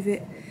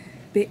private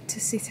bit to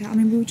sit out. I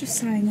mean, we were just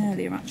saying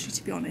earlier, actually,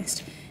 to be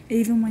honest,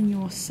 even when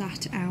you're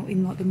sat out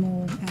in like the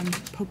more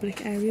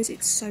public areas,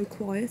 it's so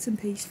quiet and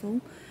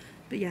peaceful.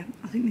 But yeah,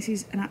 I think this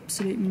is an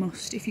absolute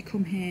must if you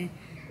come here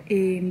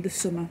in the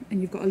summer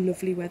and you've got a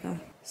lovely weather.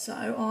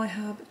 So I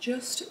have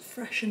just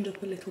freshened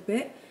up a little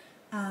bit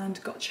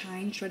and got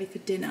changed, ready for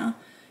dinner.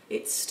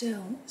 It's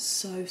still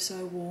so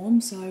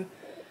warm, so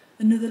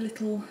another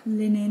little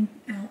linen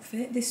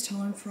outfit, this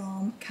time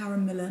from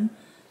MILLEN.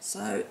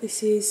 So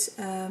this is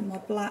my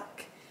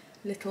black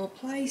little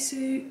play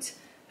suit.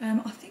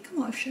 I think I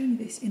might have shown you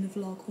this in a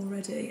vlog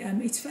already.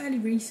 It's fairly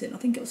recent, I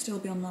think it'll still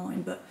be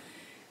online, but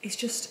it's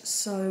just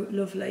so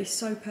lovely,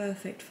 so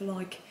perfect for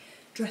like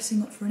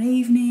dressing up for an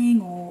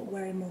evening or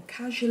wearing more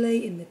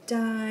casually in the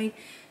day.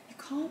 You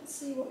can't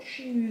see what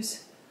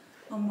shoes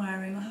I'm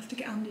wearing. I'll have to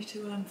get Andy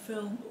to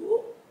film.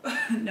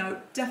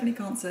 No, definitely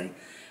can't see.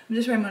 I'm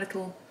just wearing my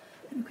little,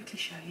 let me quickly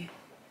show you.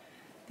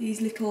 These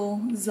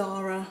little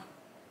Zara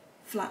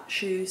flat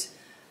shoes.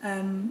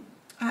 I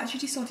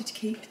actually decided to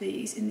keep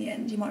these in the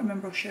end. You might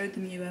remember I showed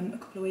them you a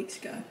couple of weeks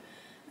ago.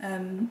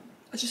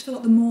 I just feel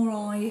like the more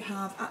I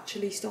have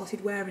actually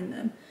started wearing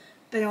them,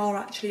 they are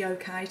actually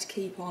okay to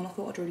keep on. I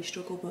thought I'd really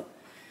struggle, but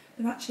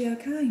they're actually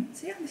okay.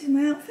 So yeah, this is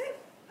my outfit.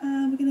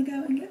 We're gonna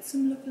go and get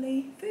some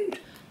lovely food.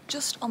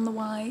 Just on the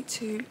way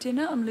to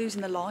dinner. I'm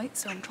losing the light,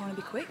 so I'm trying to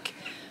be quick.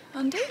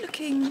 Andy,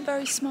 looking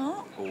very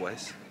smart.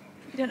 Always.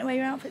 You don't know where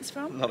your outfit's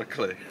from? Not a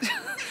clue.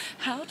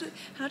 How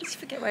does he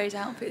forget where his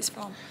outfit's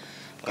from?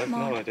 I have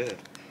no idea.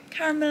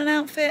 Caramel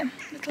outfit,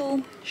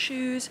 little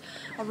shoes.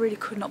 I really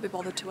could not be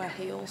bothered to wear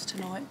heels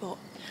tonight, but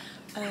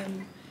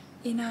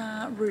in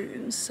our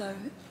rooms, so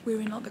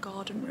we're in like the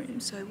garden room,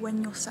 so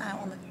when you're sat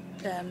out on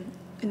the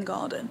in the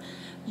garden,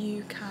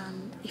 you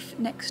can, if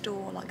next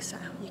door like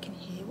sat out, you can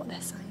hear what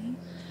they're saying.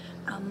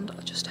 And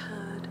I just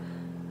heard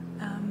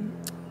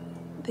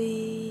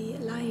the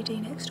lady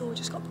next door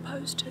just got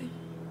proposed to.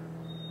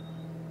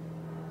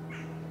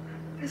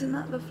 Isn't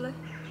that lovely?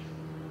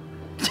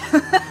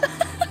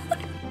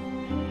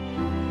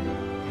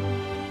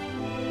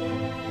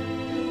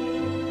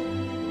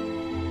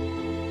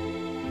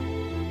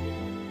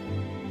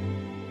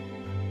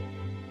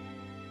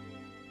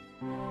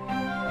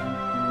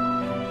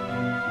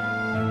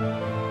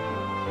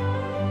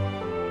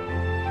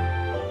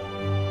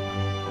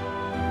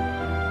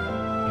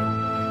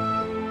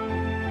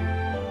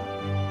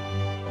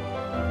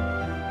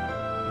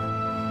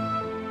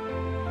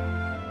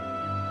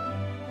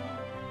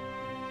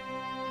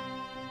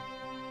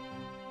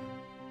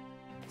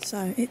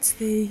 So it's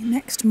the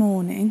next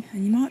morning,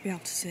 and you might be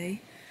able to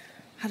see,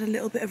 had a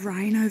little bit of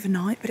rain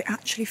overnight, but it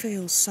actually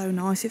feels so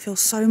nice. It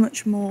feels so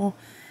much more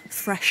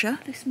fresher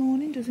this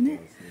morning, doesn't it?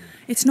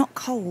 It's not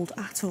cold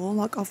at all.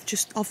 Like I've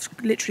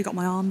literally got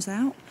my arms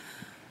out,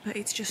 but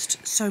it's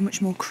just so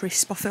much more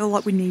crisp. I feel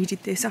like we needed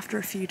this after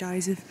a few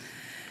days of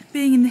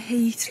being in the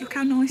heat. Look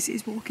how nice it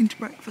is walking to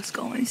breakfast,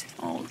 guys.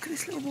 Oh, look at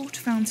this little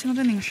water fountain. I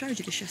don't think I showed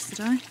you this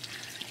yesterday.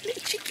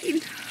 Little chicken.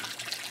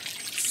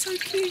 It's so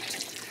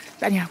cute.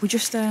 But anyhow, we're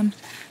just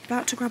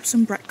about to grab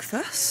some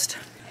breakfast.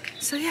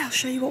 So yeah, I'll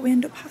show you what we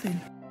end up having.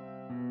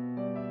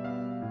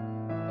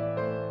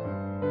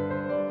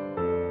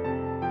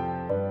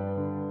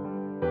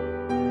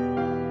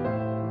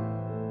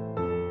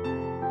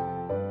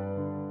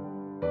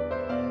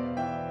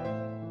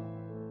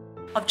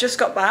 I've just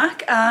got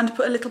back and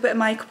put a little bit of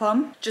makeup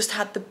on. Just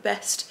had the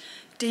best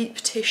deep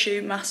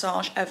tissue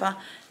massage ever.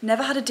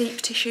 Never had a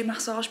deep tissue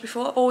massage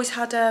before. I've always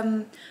had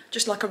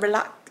just like a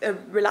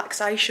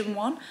relaxation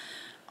one.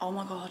 Oh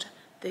my god,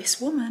 this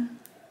woman,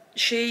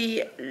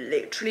 she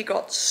literally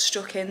got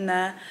stuck in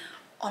there.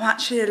 I'm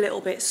actually a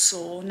little bit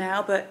sore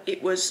now, but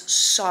it was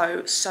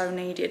so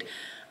needed.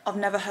 I've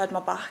never heard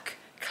my back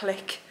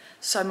click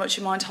so much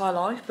in my entire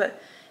life,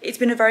 but it's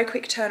been a very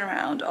quick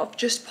turnaround. I've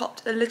just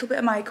popped a little bit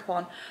of makeup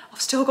on.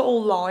 I've still got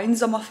all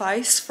lines on my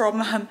face from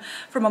my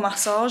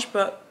massage,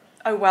 but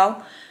oh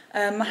well.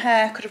 My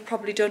hair could have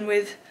probably done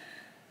with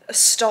a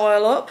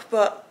style up,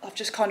 but I've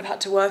just kind of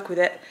had to work with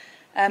it.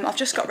 I've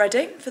just got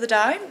ready for the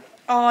day.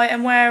 I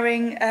am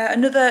wearing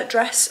another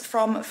dress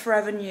from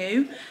Forever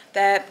New,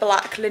 their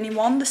black linen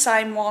one, the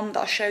same one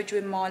that I showed you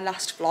in my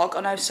last vlog.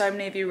 I know so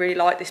many of you really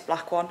like this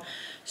black one,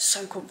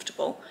 so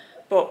comfortable.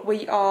 But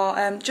we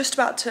are just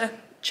about to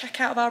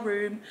check out of our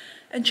room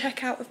and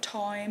check out of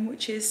THYME,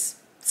 which is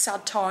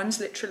sad times,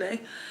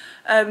 literally.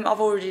 I've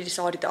already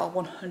decided that I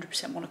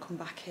 100% want to come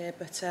back here,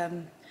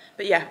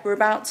 but yeah, we're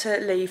about to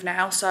leave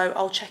now, so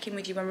I'll check in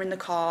with you when we're in the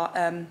car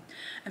and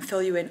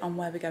fill you in on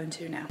where we're going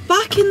to now.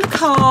 Back in the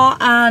car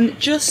and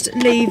just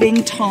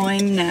leaving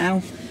THYME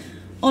now.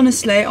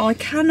 Honestly, I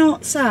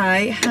cannot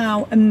say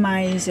how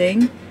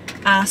amazing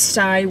our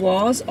stay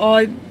was.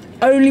 I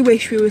only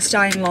wish we were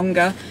staying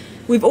longer.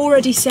 We've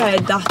already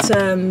said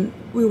that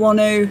we want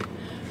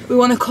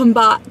to come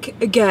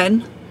back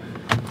again.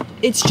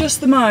 It's just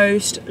the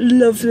most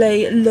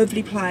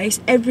lovely place.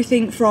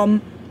 Everything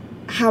from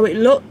how it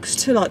looks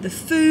to like the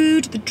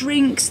food, the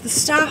drinks, the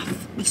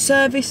staff, the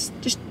service,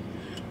 just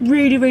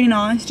really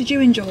nice. Did you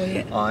enjoy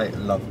it? I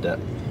loved it.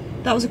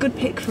 That was a good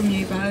pick from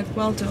you, babe.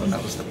 Well done.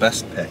 That was the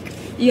best pick.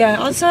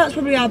 Yeah, I'd say that's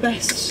probably our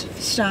best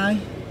stay.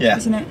 Yeah,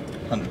 isn't it?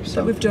 100%.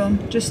 That we've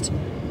done. Just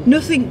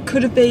nothing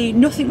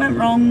went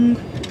wrong.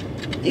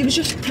 It was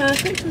just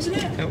perfect, wasn't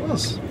it? It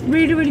was.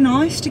 Really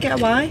nice to get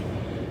away.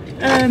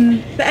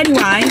 But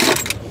anyway,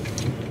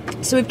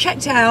 so we've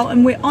checked out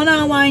and we're on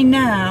our way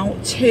now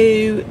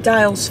to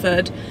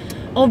Daylesford.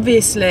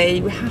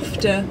 Obviously, we have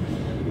to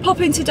pop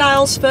into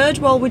Daylesford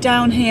while we're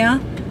down here.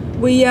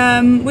 We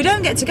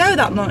don't get to go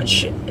that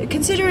much,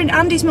 considering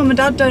Andy's mum and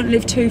dad don't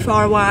live too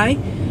far away.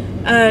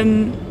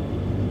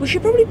 We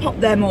should probably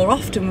pop there more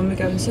often when we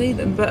go and see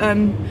them, but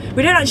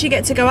we don't actually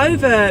get to go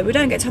over, we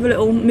don't get to have a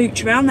little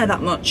mooch around there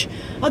that much.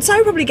 I'd say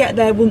we probably get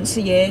there once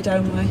a year,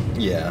 don't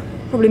we? Yeah.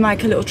 Probably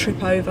make a little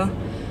trip over.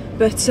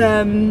 But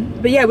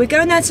yeah, we're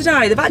going there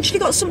today. They've actually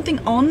got something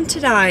on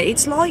today.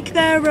 It's like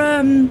their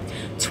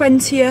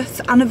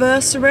 20th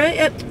anniversary.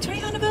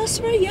 20th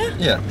anniversary, yeah?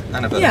 Yeah,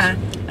 anniversary. Yeah,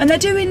 and they're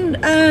doing,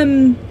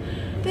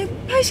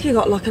 they've basically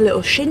got like a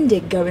little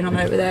shindig going on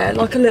over there,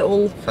 like a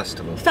little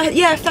festival.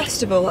 Yeah,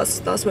 festival.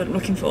 That's what I'm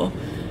looking for.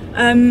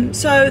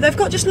 So they've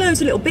got just loads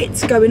of little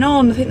bits going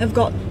on. I think they've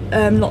got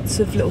lots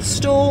of little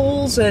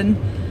stalls, and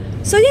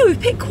so yeah, we've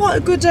picked quite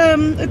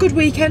a good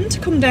weekend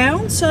to come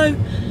down. So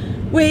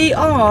we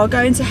are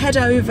going to head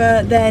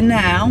over there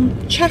now,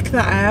 check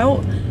that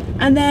out,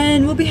 and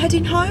then we'll be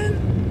heading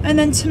home. And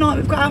then tonight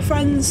we've got our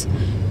friends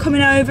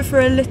coming over for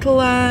a little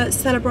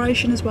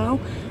celebration as well.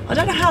 I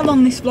don't know how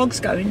long this vlog's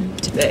going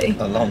to be.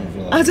 A long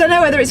vlog. I don't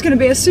know whether it's going to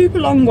be a super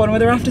long one,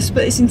 whether I have to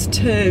split this into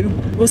two.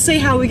 We'll see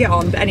how we get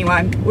on. But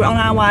anyway, we're on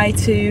our way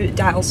to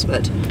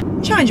Daylesford.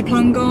 Change of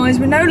plan, guys.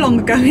 We're no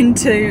longer going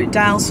to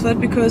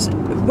Daylesford because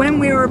when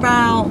we were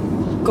about,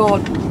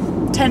 God,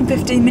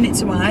 10-15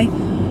 minutes away,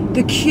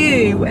 the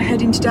queue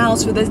heading to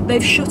Daylesford,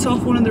 they've shut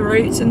off one of the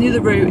routes, and the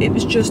other route, it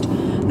was just,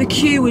 the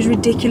queue was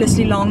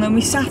ridiculously long, and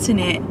we sat in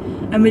it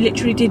and we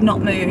literally did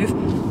not move.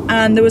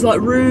 And there was like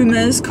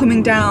rumours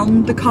coming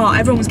down the car,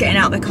 everyone was getting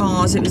out of their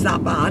cars, it was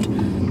that bad.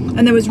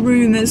 And there was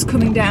rumours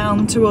coming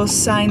down to us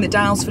saying that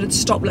Daylesford had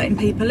stopped letting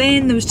people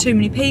in, there was too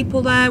many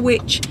people there,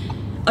 which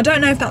I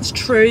don't know if that's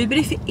true, but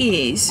if it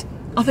is,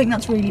 I think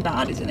that's really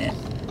bad, isn't it?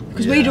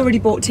 Because we'd already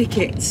bought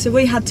tickets, so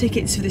we had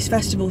tickets for this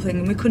festival thing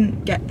and we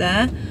couldn't get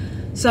there.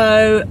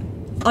 So,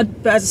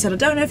 but as I said, I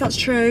don't know if that's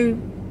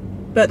true,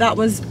 but that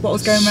was what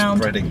was going around.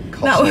 Spreading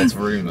Cotswolds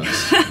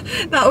rumours.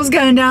 That was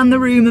going down the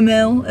rumour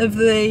mill of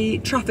the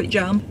traffic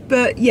jam.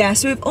 But yeah,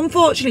 so we've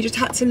unfortunately just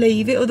had to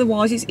leave it,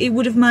 otherwise it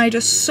would have made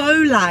us so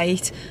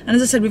late. And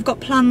as I said, we've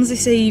got plans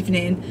this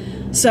evening.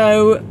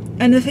 So,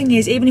 and the thing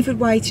is, even if we'd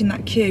wait in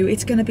that queue,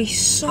 it's going to be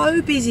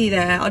so busy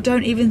there. I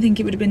don't even think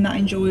it would have been that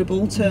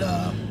enjoyable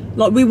to,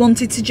 like, we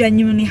wanted to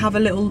genuinely have a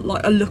little,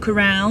 like, a look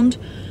around.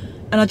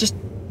 And I just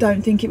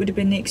don't think it would have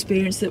been the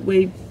experience that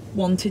we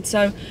wanted.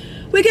 So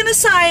we're going to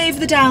save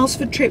the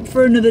Daylesford trip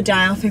for another day.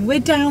 I think we're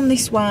down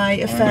this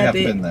way a fair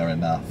bit. We've been there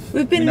enough.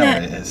 We've been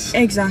there. It is.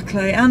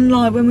 Exactly. And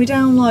like when we're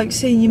down like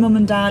seeing your mum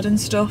and dad and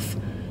stuff,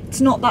 it's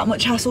not that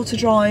much hassle to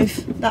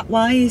drive that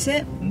way, is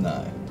it?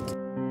 No.